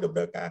ប់គ្រងឲ្យដំ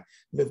ណើរការ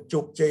នឹងជោ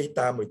គជ័យ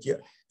តាមរយៈ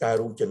ការ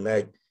រួមចំណែ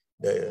ក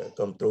ដែល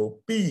គ្រប់គ្រង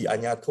ពីអា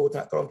ជ្ញាធរថ្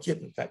នាក់ក្រមជាតិ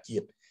និងថ្នាក់ជា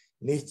តិ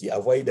នេះជា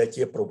អ្វីដែល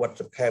ជាប្រវត្តិ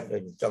សង្ខេបដែ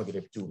លខ្ញុំចង់ជម្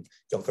រាបជូន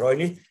ចុងក្រោយ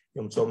នេះខ្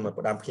ញុំសូម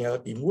ផ្ដាំផ្ញើ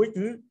ទី1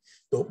គឺ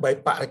ទោះបី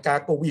បរិយាកាស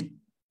COVID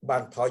បា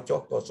នថយចុះ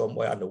ក៏សូម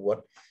ឲ្យអនុវត្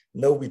ត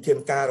នៅវិធាន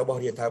ការរបស់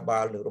រាជរដ្ឋាភិបា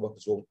លនិងរបស់ក្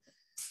រសួង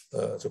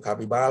សុខា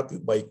ភិបាលគឺ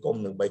3កុំ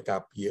និង3កា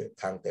រពារ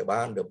ខាងតែ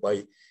បានដើម្បី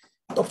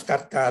ទប់ស្កា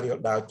ត់ការរាល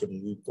ដាលជំ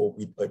ងឺ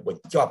COVID ឲ្យប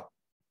ញ្ចប់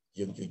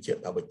យើងជឿជាក់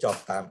ថាបញ្ចប់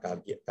តាម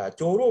ការ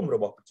ចូលរួមរ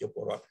បស់ប្រជាព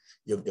លរដ្ឋ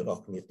យើងទាំងអ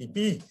ស់គ្នាទី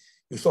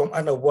2គឺសូមអ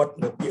នុវត្ត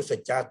នៅពាក្យស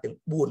ច្ចាទាំង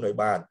4ឲ្យ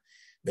បាន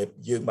ដែល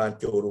យើងបាន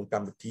ចូលរួមក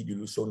ម្មវិធី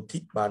Dilution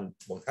Tick បាន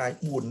បង្ហាញ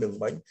4នឹង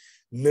វិញ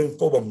និង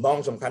គោលបំណង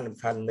សំខាន់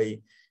នៃ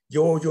យ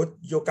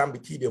កកម្ម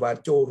វិធីដែលបាន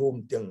ចូលរួម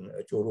ទាំង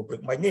ចូលរួមព្រឹ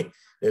កមិញនេះ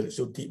ដែល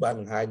សុទ្ធិបាន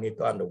បង្ហាញនេះ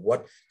ទៅអនុវត្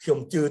តខ្ញុំ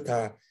ជឿថា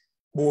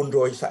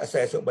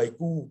443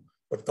គូ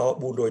បន្ត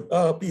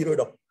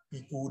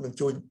212គូនឹង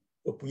ជួយ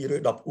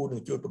210គូនឹ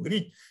ងជួយពង្រី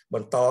កប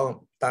ន្ត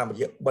តាមរ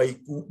យៈ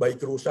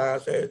3គ្រួសារ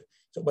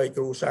3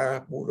គ្រួសារ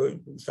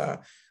400គ្រួសារ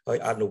ហើយ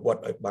អនុវត្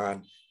តឲ្យបាន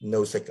នៅ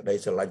សេចក្តី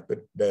ស្រឡាញ់ពិត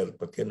ដែល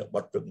ប្រធានប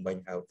ទព្រឹកមិញ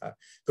ហៅថា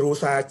គ្រួ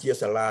សារជា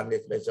សាលានៃសេ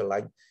ចក្តីស្រឡា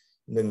ញ់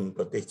នឹង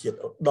ប្រទេសជាតិ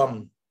ឧត្តម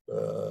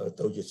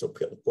ទៅជាសុភ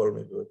មង្គល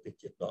នៃប្រទេស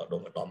ជាតិឧ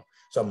ត្តម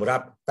សម្រា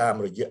ប់តាម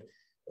រយៈ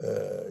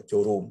ចូ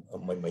លរួម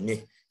មិញនេះ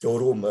ចូល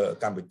រួម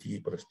កម្មវិធី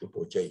ប្រសិទ្ធព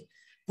រជ័យ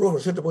ព្រោះប្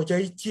រសិទ្ធពរជ័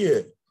យ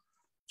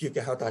ជា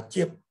គេហៅថា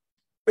ជា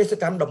បេសក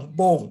កម្មដំ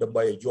បូងដើម្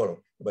បីយល់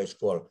ដើម្បីស្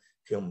គាល់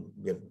ខ្ញុំ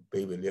មានពេ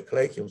លវេលាខ្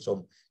លីខ្ញុំសូម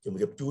ជម្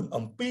រាបជូន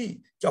អំពី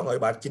ចង់ឲ្យ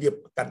បានជ្រាប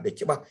កាន់តែ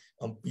ច្បាស់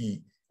អំពី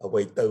អ្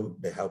វីទៅ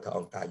ដែលហៅថា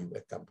អង្គការ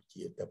UPF កម្ពុ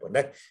ជាតែប៉ុណ្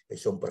ណេះហើយ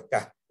សូមប្រកា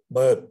ស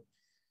បើក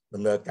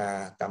ដំណើរការ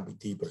កម្មវិ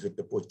ធីប្រសិទ្ធ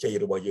ពរជ័យ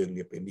របស់យើង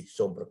នាពេលនេះ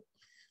សូមឲ្យ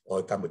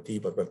កម្មវិធី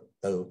ប្រក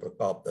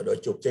បទៅដោយ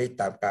ជោគជ័យ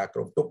តាមការក្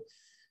រុមទុក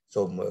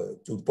សូម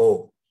ជូនពរ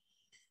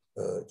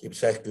ជាពិ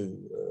សេសគឺ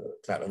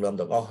ថ្នាក់ដឹកនាំ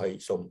ទាំងអស់ហើយ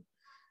សូម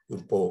ជូ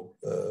នពរ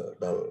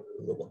ដល់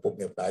លោកឪពុក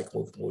អ្នកម្ដាយក្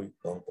មួយ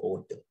បងប្អូន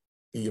ទាំង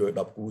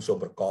210គូសូម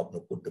ប្រកបនៅ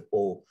ពុទ្ធព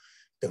រ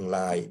ទាំង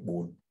ឡាយ4រ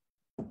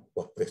ប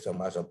ស់ព្រះសម្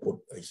មាសម្ពុទ្ធ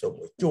ហើយសូម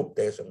ឲ្យជួប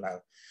តែសំណាង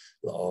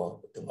ល្អ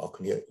ទាំងអស់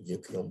គ្នាយើ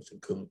ងខ្ញុំស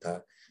ង្ឃឹមថា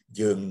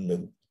យើងនឹ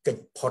ងកិ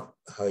ច្ចផុត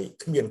ហើយ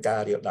គ្មានការ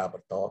រាលដាលប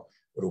ន្ត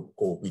រូប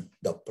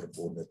COVID-19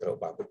 នៅត្រូវ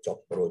បានបញ្ចប់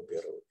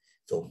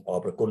 100% សូមអ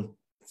រគុណ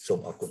សូម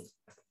អរគុណ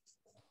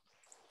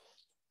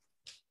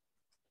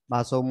បា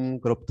ទសូម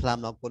គោរពថ្លែង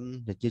អំណរគុណ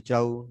ជាជ្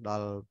រៅដ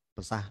ល់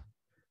ប្រសាសន៍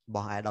រប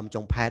ស់អាយដាម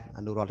ចុងផែតអ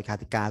នុរដ្ឋលេខា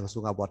ធិការក្រសួ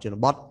ងអភិវឌ្ឍជន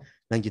បទ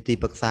និងជាទី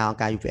ប្រឹក្សាអង្គ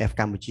ការ UPF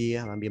កម្ពុជា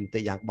បានមានម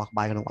តិយ៉ាងបោះ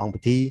បាយក្នុងអង្គ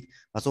ពិធី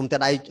បាទសូមតែ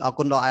ដៃអរ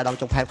គុណដល់អាយដាម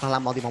ចុងផែតខ្លះ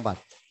មកទីបងបាទ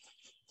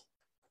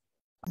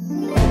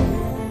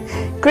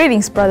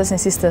Greetings, brothers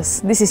and sisters.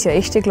 This is your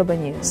Hak-Ja Global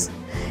News.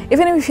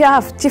 Even if you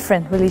have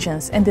different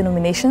religions and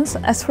denominations,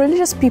 as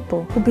religious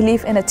people who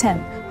believe and attend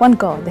one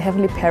God, the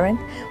Heavenly Parent,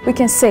 we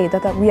can say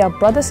that we are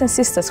brothers and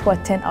sisters who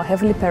attend our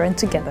Heavenly Parent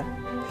together.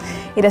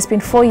 It has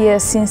been 4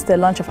 years since the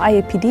launch of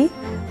IAPD,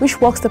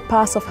 which walks the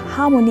path of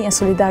harmony and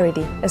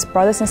solidarity as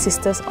brothers and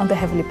sisters on the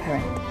Heavenly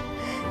Parent.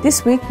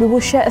 This week, we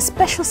will share a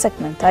special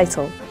segment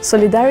titled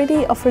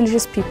Solidarity of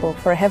Religious People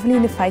for a Heavily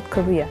Unified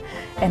Korea,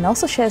 and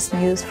also shares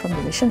news from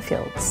the mission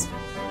fields.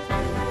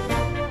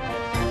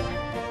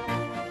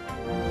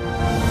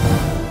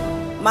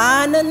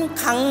 많은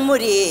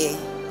강물이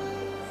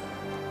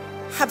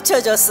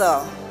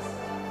합쳐져서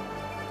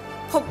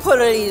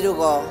폭포를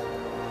이루고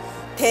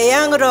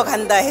대양으로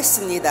간다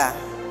했습니다.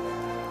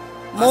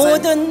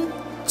 모든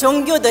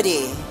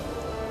종교들이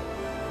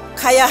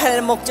가야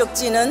할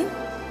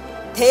목적지는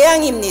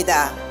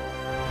대양입니다.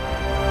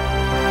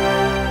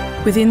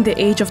 Within the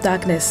age of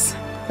darkness,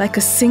 like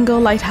a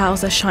single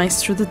lighthouse that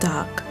shines through the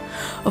dark,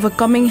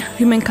 overcoming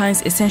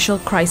humankind's essential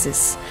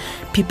crisis,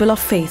 people of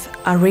faith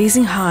are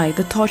raising high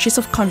the torches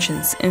of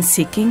conscience and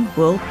seeking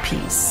world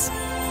peace.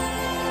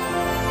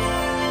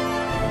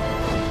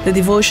 The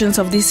devotions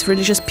of these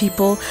religious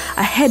people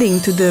are heading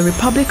to the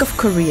Republic of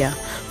Korea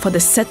for the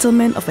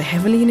settlement of a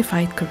heavily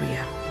unified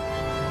Korea.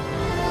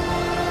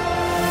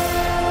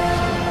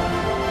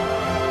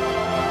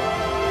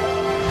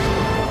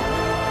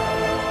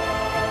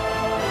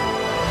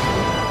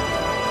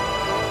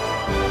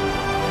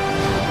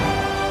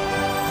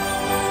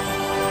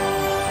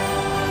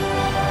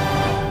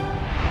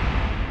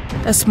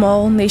 A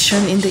small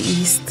nation in the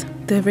east,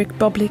 the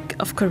Republic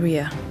of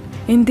Korea.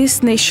 In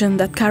this nation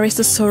that carries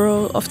the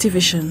sorrow of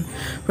division,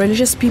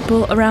 religious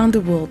people around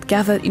the world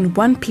gathered in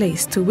one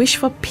place to wish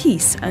for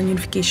peace and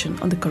unification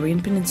on the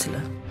Korean Peninsula.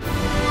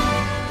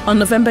 On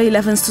November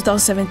 11,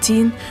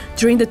 2017,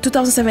 during the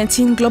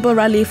 2017 Global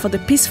Rally for the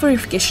Peaceful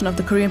Unification of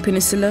the Korean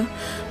Peninsula,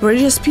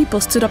 religious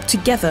people stood up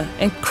together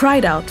and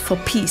cried out for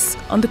peace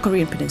on the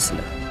Korean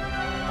Peninsula.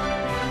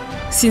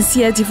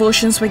 Sincere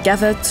devotions were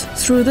gathered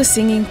through the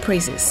singing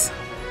praises,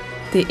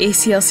 the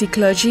ACLC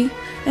clergy,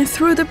 and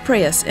through the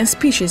prayers and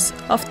speeches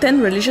of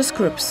 10 religious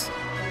groups.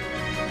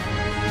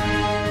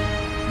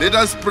 Let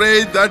us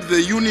pray that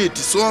the unity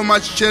so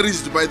much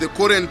cherished by the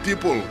Korean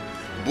people,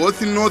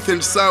 both in North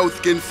and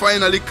South, can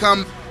finally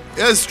come.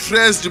 As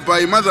stressed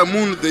by Mother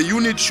Moon, the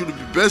unity should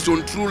be based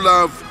on true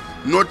love,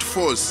 not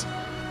force.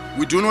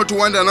 We do not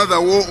want another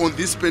war on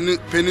this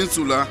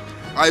peninsula.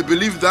 I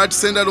believe that,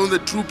 centered on the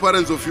true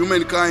parents of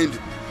humankind,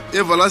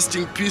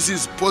 everlasting peace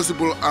is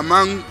possible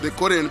among the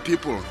Korean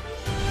people.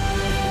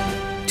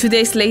 2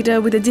 days later,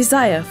 with a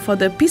desire for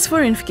the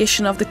peaceful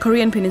unification of the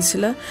Korean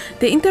Peninsula,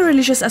 the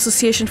Interreligious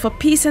Association for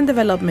Peace and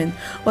Development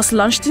was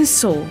launched in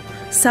Seoul,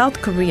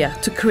 South Korea,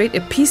 to create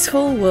a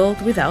peaceful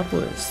world without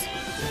wars.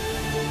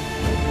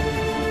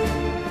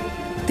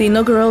 The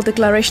inaugural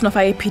declaration of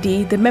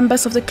IAPD, the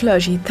members of the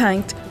clergy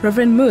thanked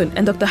Reverend Moon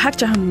and Dr.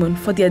 Hak-Ja Moon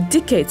for their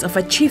decades of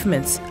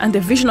achievements and the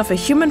vision of a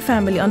human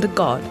family under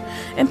God,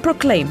 and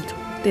proclaimed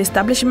the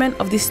establishment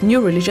of this new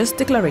religious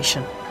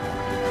declaration.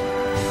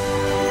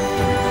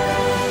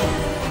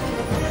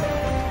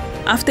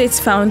 After its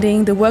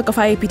founding, the work of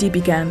IAPD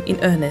began in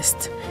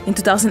earnest. In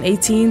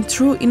 2018,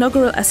 through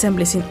inaugural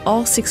assemblies in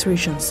all 6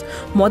 regions,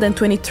 more than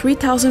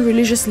 23,000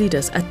 religious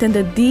leaders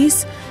attended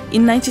these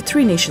in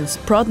 93 nations,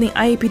 broadening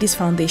IAPD's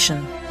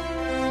foundation.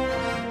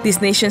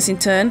 These nations, in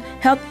turn,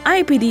 held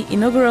IAPD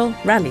inaugural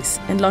rallies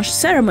and launched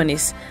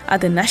ceremonies at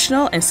the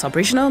national and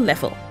sub-regional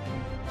level.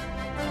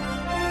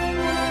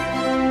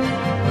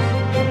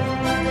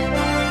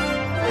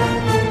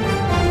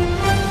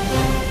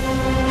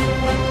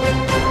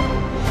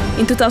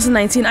 In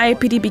 2019,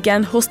 IAPD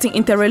began hosting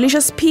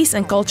interreligious peace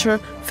and culture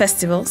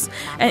festivals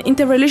and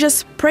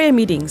interreligious prayer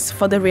meetings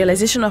for the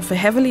realization of a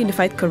heavily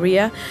unified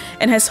Korea,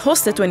 and has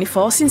hosted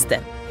 24 since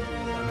then.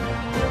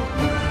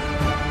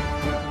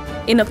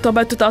 In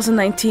October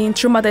 2019,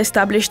 True Mother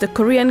established the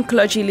Korean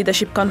Clergy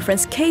Leadership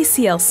Conference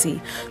KCLC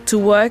to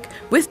work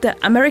with the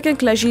American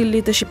Clergy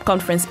Leadership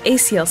Conference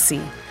ACLC.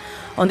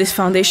 On this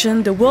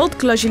foundation, the World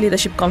Clergy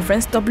Leadership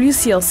Conference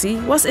WCLC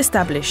was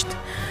established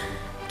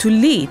to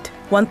lead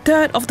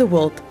 1/3 of the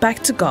world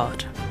back to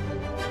God.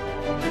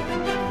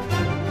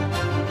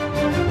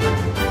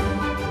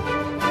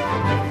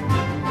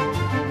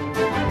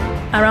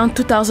 Around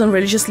 2,000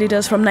 religious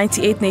leaders from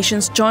 98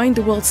 nations joined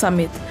the World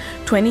Summit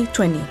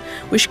 2020,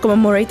 which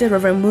commemorated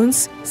Reverend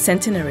Moon's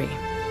centenary.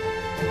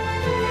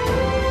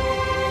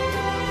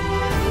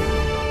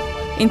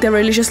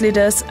 Interreligious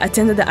leaders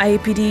attended the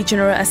IAPD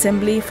General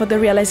Assembly for the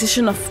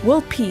realization of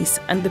world peace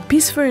and the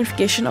peaceful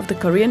unification of the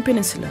Korean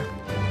Peninsula.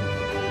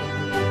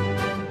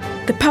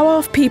 The power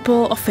of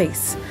people of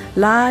faith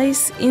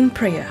lies in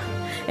prayer,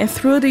 and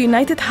through the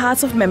united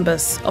hearts of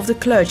members of the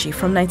clergy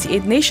from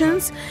 98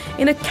 nations,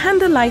 in a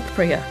candlelight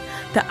prayer,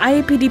 the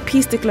IAPD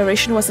Peace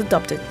Declaration was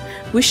adopted,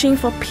 wishing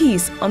for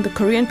peace on the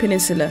Korean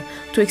Peninsula,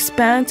 to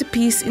expand to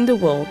peace in the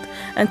world,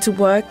 and to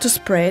work to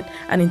spread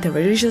an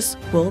interreligious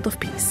world of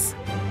peace.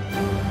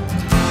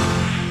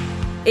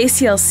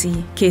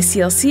 ACLC,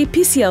 KCLC,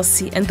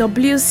 PCLC, and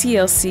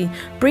WCLC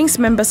brings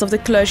members of the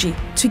clergy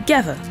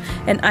together,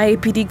 and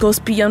IAPD goes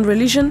beyond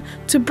religion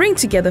to bring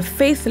together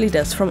faith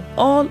leaders from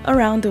all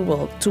around the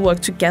world to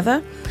work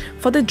together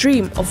for the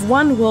dream of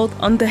one world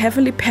under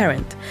Heavenly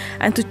Parent,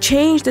 and to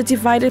change the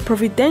divided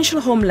providential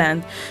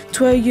homeland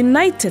to a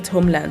united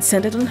homeland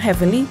centered on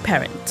Heavenly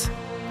Parent.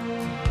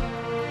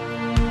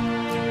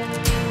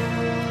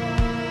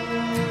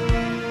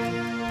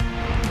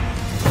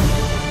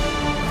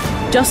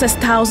 Just as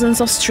thousands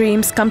of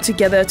streams come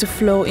together to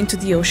flow into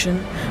the ocean,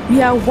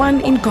 we are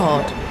one in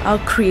God, our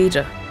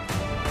Creator.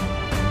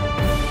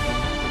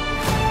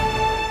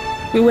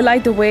 We will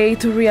light the way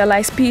to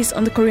realize peace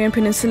on the Korean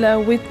Peninsula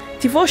with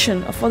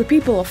devotion for the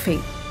people of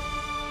faith,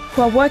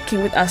 who are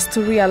working with us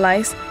to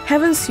realize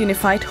heaven's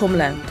unified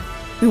homeland.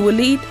 We will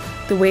lead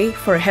the way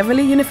for a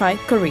heavenly unified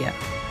Korea.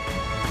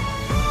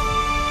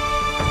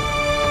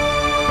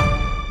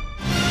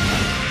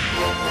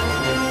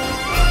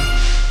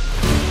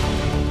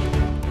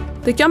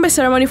 The Gyeongbae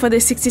ceremony for the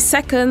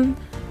 62nd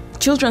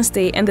Children's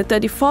Day and the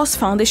 34th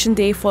Foundation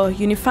Day for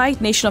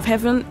Unified Nation of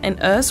Heaven and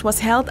Earth was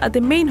held at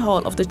the main hall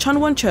of the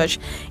Cheonwon Church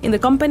in the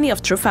company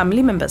of true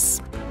family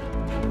members.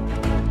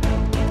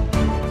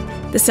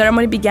 The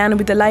ceremony began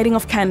with the lighting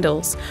of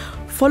candles,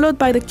 followed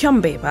by the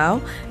Gyeongbae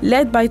bow,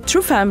 led by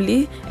true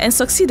family and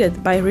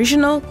succeeded by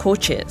regional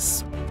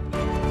co-chairs.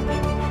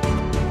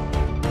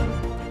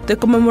 The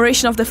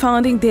commemoration of the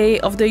founding day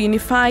of the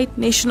unified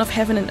nation of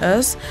heaven and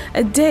earth,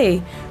 a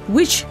day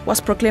which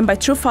was proclaimed by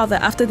True Father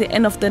after the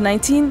end of the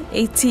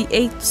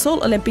 1988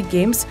 Seoul Olympic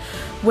Games,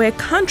 where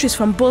countries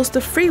from both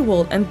the free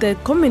world and the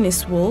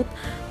communist world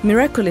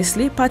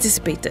miraculously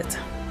participated.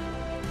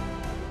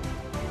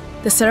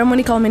 The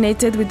ceremony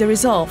culminated with the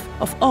resolve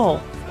of all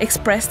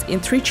expressed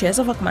in 3 cheers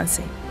of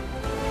Akmanse.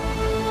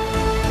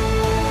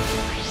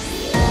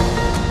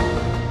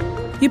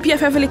 UPF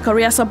Heavenly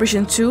Korea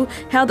Celebration 2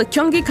 held the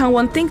Gyeonggi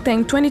Gangwon Think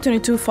Tank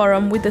 2022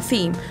 Forum with the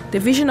theme, The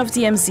Vision of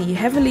DMZ,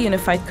 Heavenly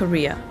Unified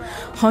Korea.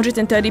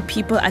 130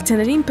 people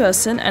attended in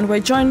person and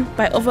were joined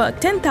by over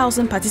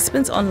 10,000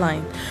 participants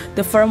online.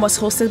 The forum was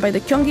hosted by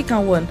the Gyeonggi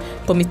Gangwon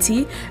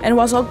Committee and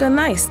was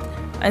organized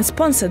and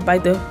sponsored by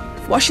the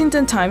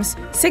Washington Times,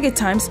 Seoul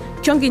Times,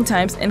 Gyeonggi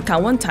Times, and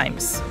Gangwon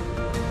Times.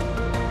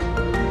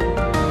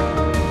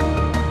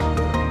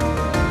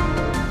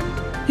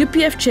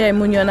 UPF Chair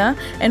Myung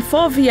and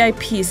 4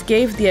 VIPs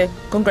gave their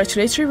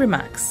congratulatory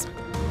remarks.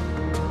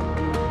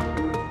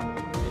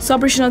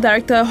 Sub-Regional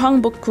Director Hwang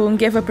Bok-kun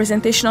gave a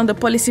presentation on the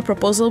policy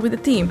proposal with the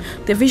theme,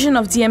 The Vision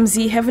of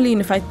DMZ Heavily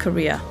Unified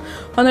Korea.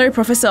 Honorary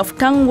Professor of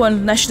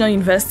Gangwon National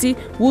University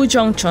Woo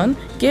Jong-chun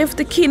gave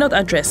the keynote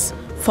address.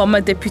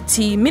 Former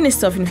Deputy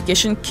Minister of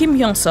Unification Kim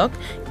Hyung-suk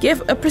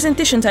gave a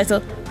presentation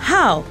titled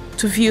How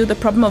to View the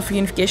Problem of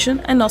Unification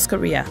and North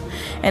Korea.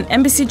 And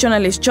embassy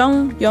journalist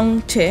Jeong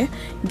Yong-tae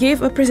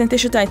gave a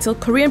presentation titled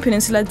Korean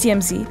Peninsula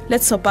DMZ,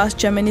 Let's Surpass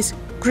Germany's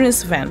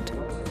Grünes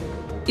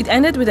It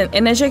ended with an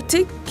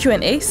energetic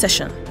Q&A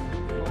session.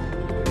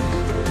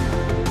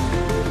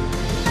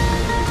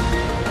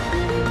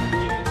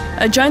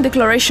 A joint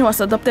declaration was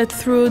adopted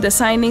through the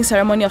signing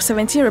ceremony of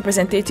 17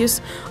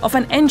 representatives of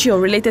an NGO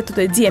related to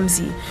the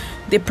DMZ.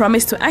 They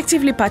promised to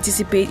actively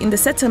participate in the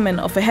settlement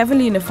of a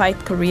heavily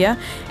unified Korea,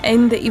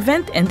 and the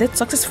event ended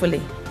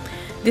successfully.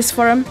 This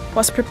forum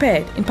was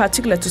prepared in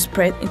particular to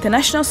spread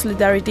international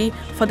solidarity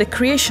for the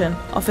creation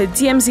of a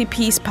DMZ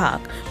Peace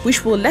Park,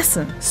 which will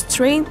lessen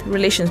strained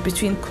relations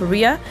between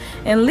Korea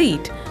and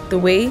lead the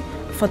way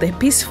for the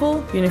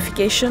peaceful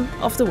unification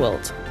of the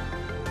world.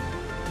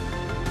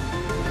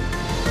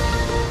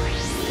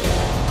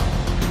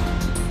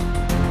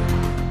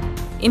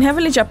 In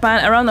Heavenly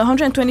Japan, around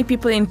 120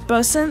 people in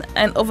person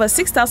and over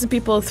 6,000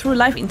 people through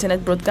live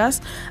internet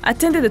broadcast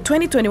attended the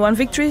 2021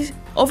 Victory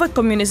Over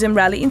Communism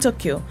rally in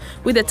Tokyo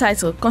with the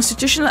title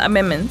Constitutional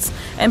Amendments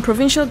and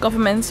Provincial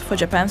Governments for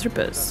Japan's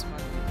Repose.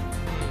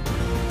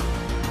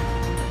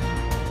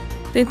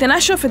 The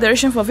International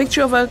Federation for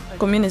Victory Over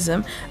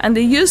Communism and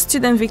the Youth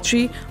Student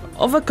Victory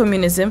Over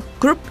Communism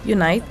Group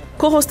Unite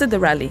co-hosted the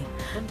rally.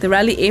 The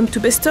rally aimed to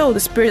bestow the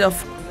spirit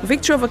of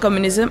victory over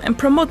communism and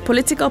promote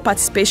political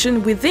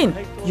participation within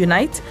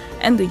Unite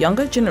and the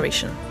younger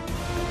generation.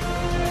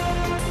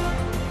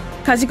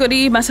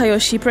 Kazigori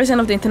Masayoshi,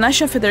 president of the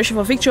International Federation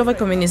for Victory Over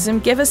Communism,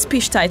 gave a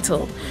speech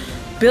titled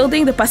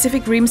Building the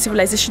Pacific Rim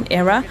Civilization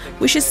Era,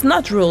 which is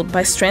not ruled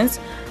by strength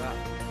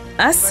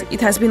as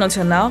it has been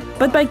until now,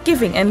 but by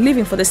giving and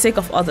living for the sake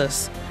of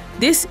others.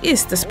 This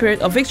is the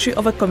spirit of victory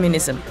over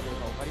communism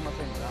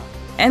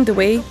and the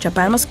way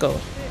Japan must go.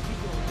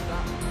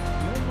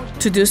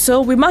 To do so,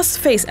 we must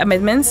face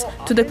amendments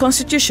to the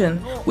Constitution,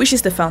 which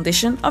is the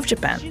foundation of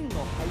Japan.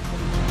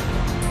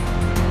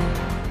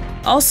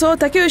 Also,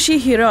 Takeyoshi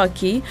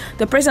Hiroaki,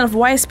 the president of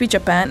YSP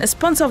Japan, a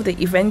sponsor of the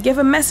event, gave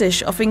a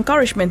message of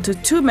encouragement to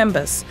 2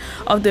 members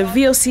of the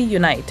VOC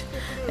Unite,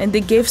 and they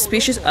gave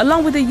speeches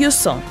along with the youth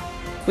song,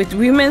 with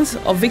Women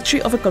of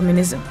Victory Over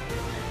Communism.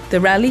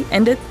 The rally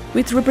ended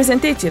with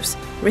representatives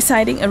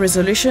reciting a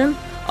resolution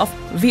of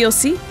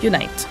VOC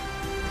Unite.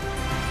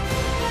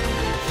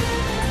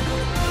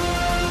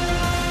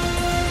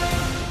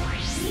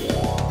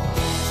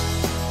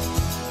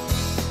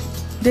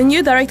 The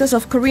new directors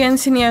of Korean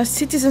Senior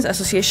Citizens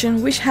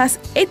Association, which has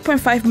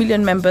 8.5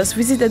 million members,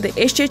 visited the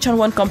HJ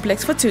Cheonwon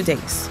complex for 2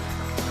 days.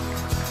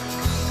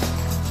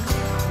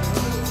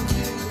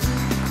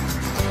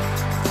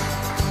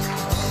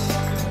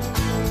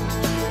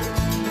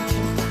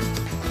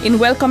 In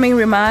welcoming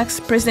remarks,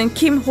 President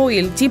Kim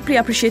Ho-il deeply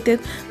appreciated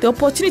the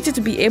opportunity to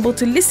be able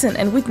to listen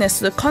and witness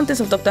to the contents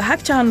of Dr.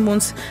 Hak-Ja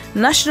Moon's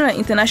national and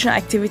international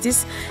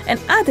activities, and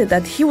added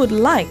that he would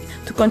like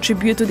to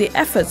contribute to the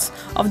efforts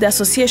of the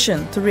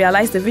association to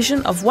realize the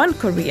vision of one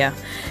Korea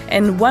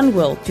and one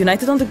world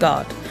united under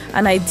God,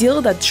 an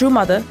ideal that True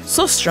Mother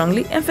so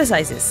strongly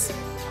emphasizes.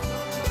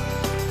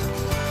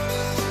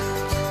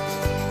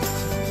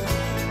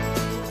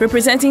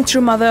 Representing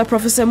True Mother,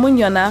 Professor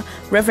Myung,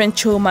 Reverend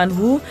Cho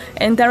Man-woo,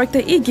 and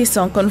Director Lee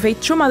Gi-sung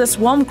conveyed True Mother's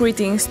warm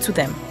greetings to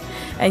them.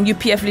 And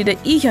UPF leader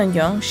Lee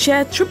Hyun-young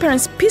shared True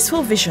Parents'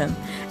 peaceful vision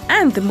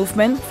and the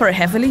movement for a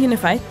heavily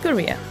unified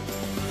Korea.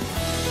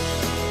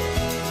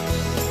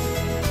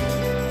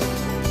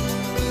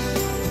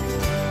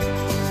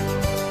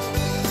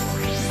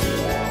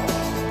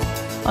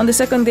 On the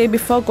second day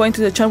before going to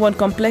the Cheon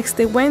complex,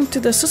 they went to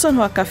the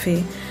Susunhwa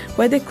Cafe,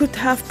 where they could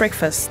have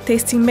breakfast,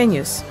 tasting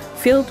menus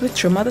filled with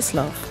True Mother's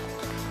love.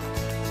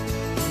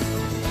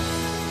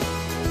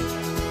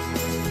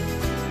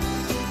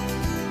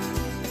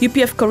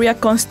 UPF Korea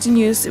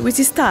continues with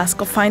its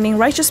task of finding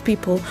righteous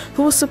people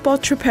who will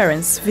support True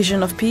Parents'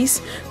 vision of peace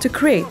to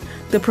create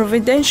the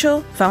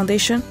providential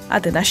foundation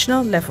at the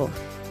national level.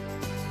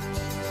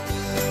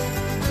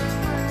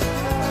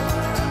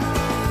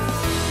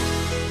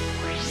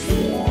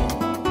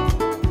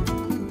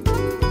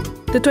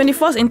 The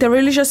 24th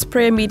Interreligious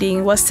Prayer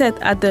Meeting was set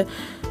at the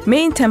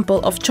main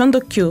temple of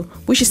Cheon,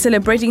 which is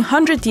celebrating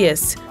 100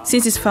 years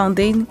since its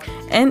founding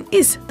and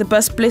is the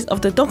birthplace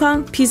of the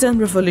Donghang Peasant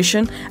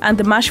Revolution and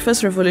the March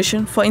 1st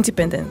Revolution for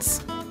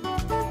Independence.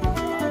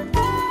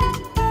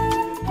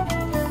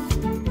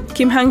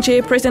 Kim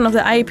Hang-jae, president of the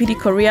IAPD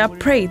Korea,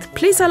 prayed,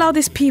 "Please allow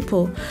these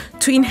people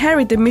to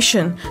inherit the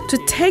mission to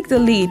take the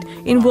lead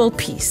in world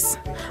peace.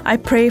 I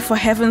pray for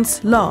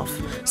heaven's love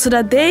so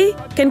that they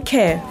can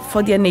care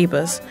for their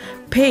neighbors,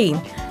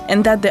 pain,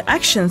 and that the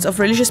actions of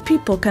religious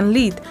people can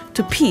lead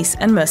to peace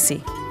and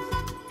mercy."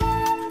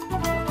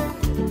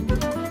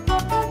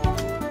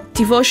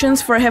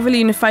 Devotions for a heavily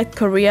unified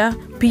Korea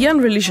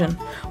beyond religion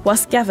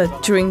was gathered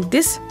during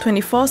this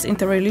 24th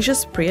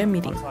Interreligious Prayer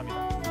Meeting.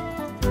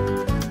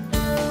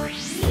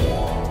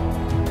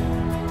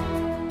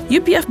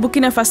 UPF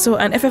Burkina Faso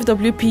and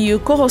FFWPU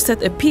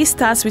co-hosted a Peace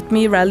Starts With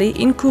Me rally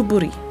in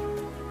Kuburi,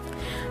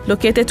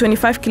 located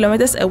 25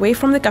 kilometers away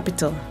from the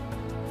capital.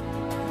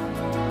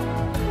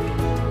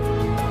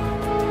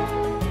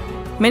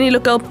 Many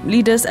local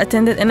leaders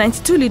attended and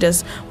 92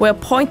 leaders were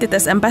appointed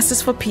as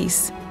ambassadors for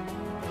peace.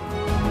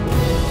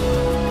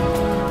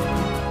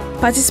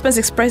 Participants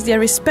expressed their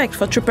respect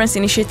for True Parents'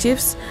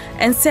 initiatives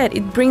and said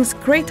it brings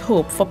great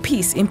hope for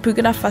peace in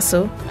Burkina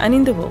Faso and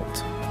in the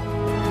world.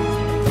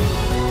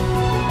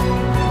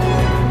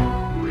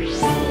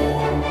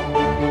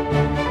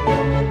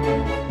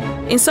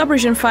 In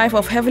Sub-Region 5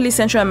 of Heavily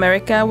Central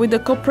America, with the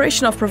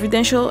cooperation of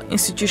Providential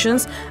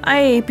Institutions,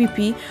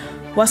 IAPP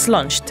was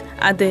launched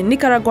at the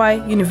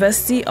Nicaragua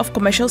University of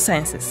Commercial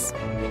Sciences.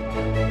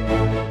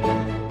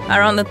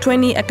 Around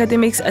 20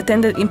 academics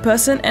attended in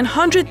person and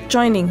 100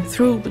 joining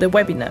through the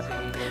webinar.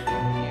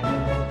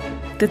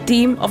 The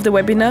theme of the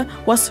webinar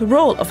was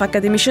Role of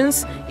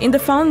Academicians in the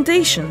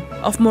Foundation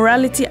of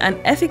Morality and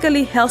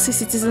Ethically Healthy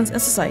Citizens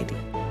and Society.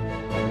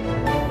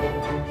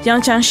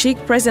 Yang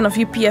Chang-shik, president of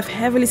UPF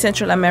Heavily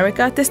Central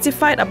America,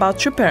 testified about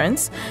True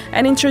Parents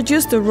and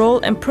introduced the role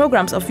and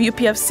programs of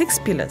UPF's 6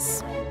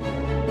 pillars.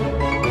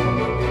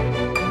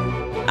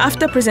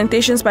 After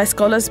presentations by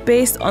scholars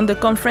based on the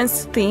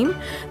conference theme,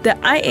 the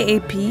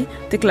IAAP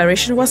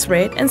declaration was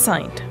read and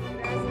signed.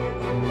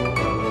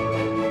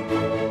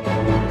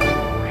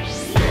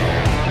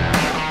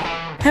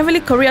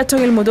 Heavily Korea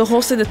Tongilmudo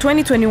hosted the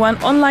 2021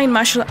 Online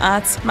Martial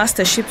Arts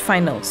Mastership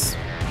Finals.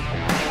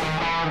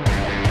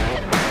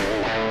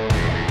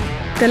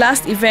 The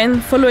last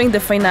event following the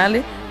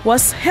finale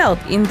was held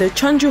in the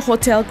Cheonju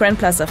Hotel Grand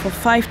Plaza for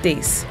 5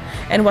 days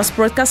and was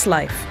broadcast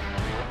live.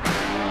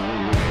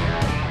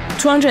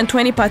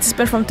 220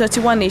 participants from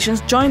 31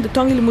 nations joined the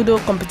Tongilmudo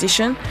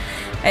competition,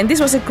 and this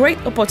was a great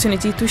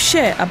opportunity to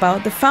share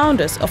about the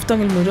founders of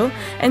Tongilmudo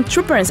and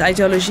True Parents'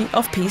 ideology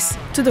of peace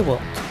to the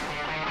world.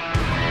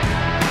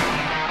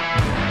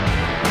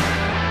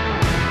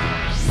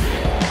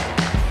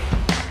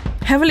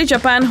 Heavily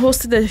Japan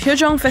hosted the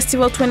Jeong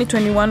Festival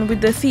 2021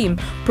 with the theme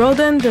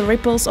Broaden the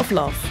Ripples of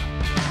Love.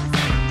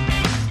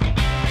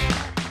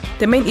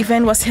 The main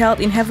event was held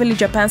in Heavily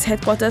Japan's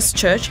headquarters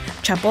church,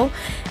 chapel,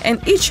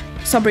 and each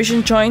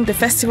sub-region joined the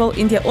festival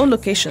in their own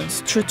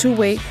locations through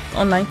two-way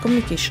online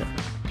communication.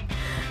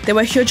 There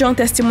were Jeong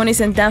testimonies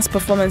and dance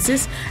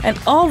performances, and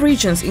all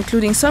regions,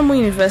 including Sunmoo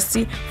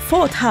University,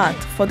 fought hard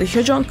for the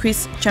Jeong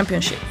Quiz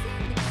Championship.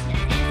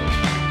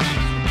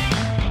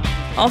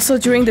 Also,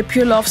 during the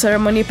Pure Love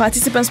ceremony,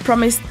 participants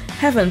promised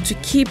heaven to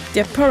keep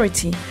their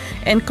purity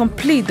and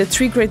complete the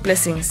 3 great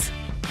blessings.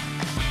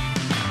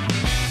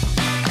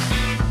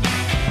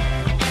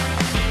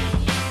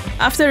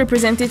 After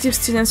representative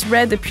students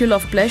read the Pure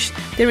Love Pledge,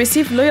 they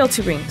received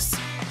loyalty rings.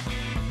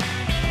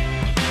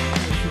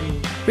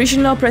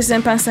 Regional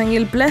President Pang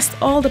Sang-il blessed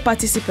all the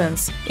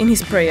participants in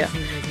his prayer.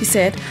 He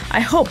said, "I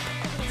hope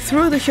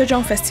through the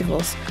Jeong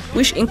festivals,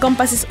 which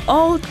encompasses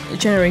all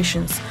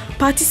generations,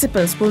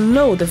 participants will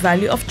know the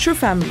value of true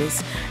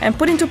families and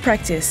put into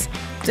practice,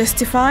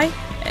 testify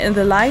in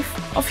the life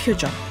of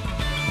Jeong."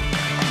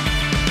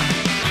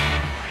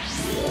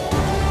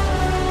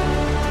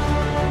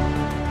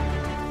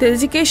 The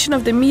dedication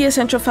of the Mie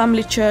Central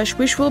Family Church,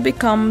 which will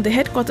become the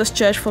headquarters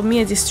church for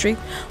Mie District,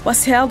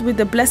 was held with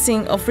the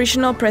blessing of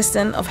Regional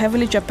President of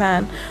Heavenly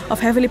Japan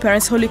of Heavenly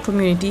Parents Holy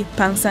Community,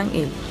 Pang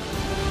Sang-il.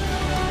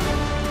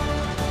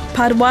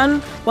 Part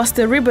 1 was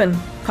the ribbon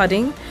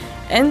cutting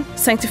and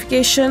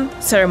sanctification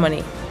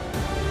ceremony.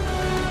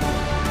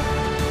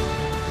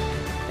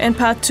 And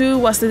part 2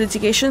 was the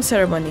dedication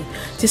ceremony.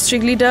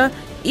 District leader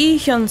Lee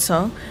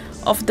Hyun-sung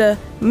of the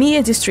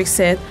Mie district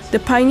said the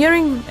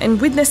pioneering and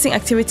witnessing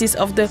activities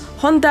of the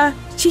Honda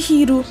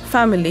Chihiru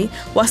family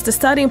was the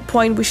starting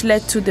point which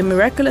led to the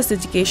miraculous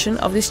dedication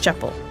of this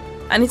chapel.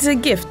 And it is a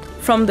gift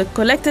from the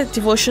collected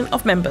devotion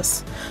of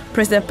members.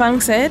 President Pang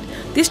said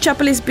this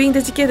chapel is being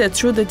dedicated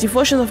through the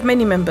devotion of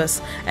many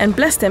members and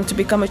blessed them to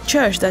become a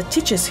church that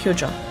teaches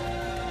Jeong.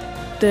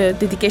 The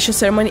dedication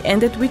ceremony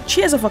ended with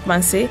cheers of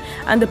Wakmanse,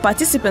 and the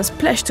participants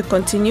pledged to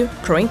continue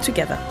growing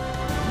together.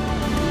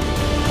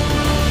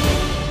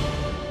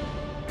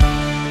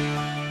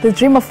 The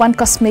dream of one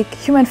cosmic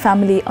human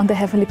family under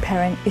Heavenly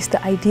Parent is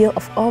the ideal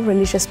of all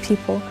religious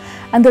people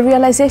and the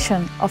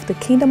realization of the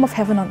kingdom of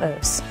heaven on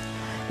earth.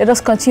 Let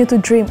us continue to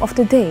dream of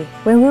the day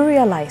when we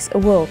realize a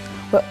world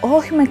where all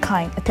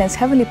humankind attends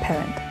Heavenly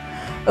Parent,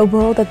 a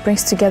world that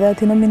brings together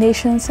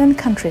denominations and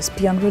countries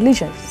beyond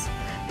religions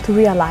to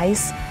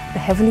realize a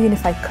heavenly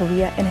unified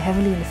Korea and a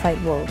heavenly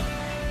unified world.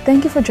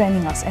 Thank you for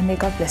joining us, and may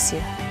God bless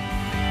you.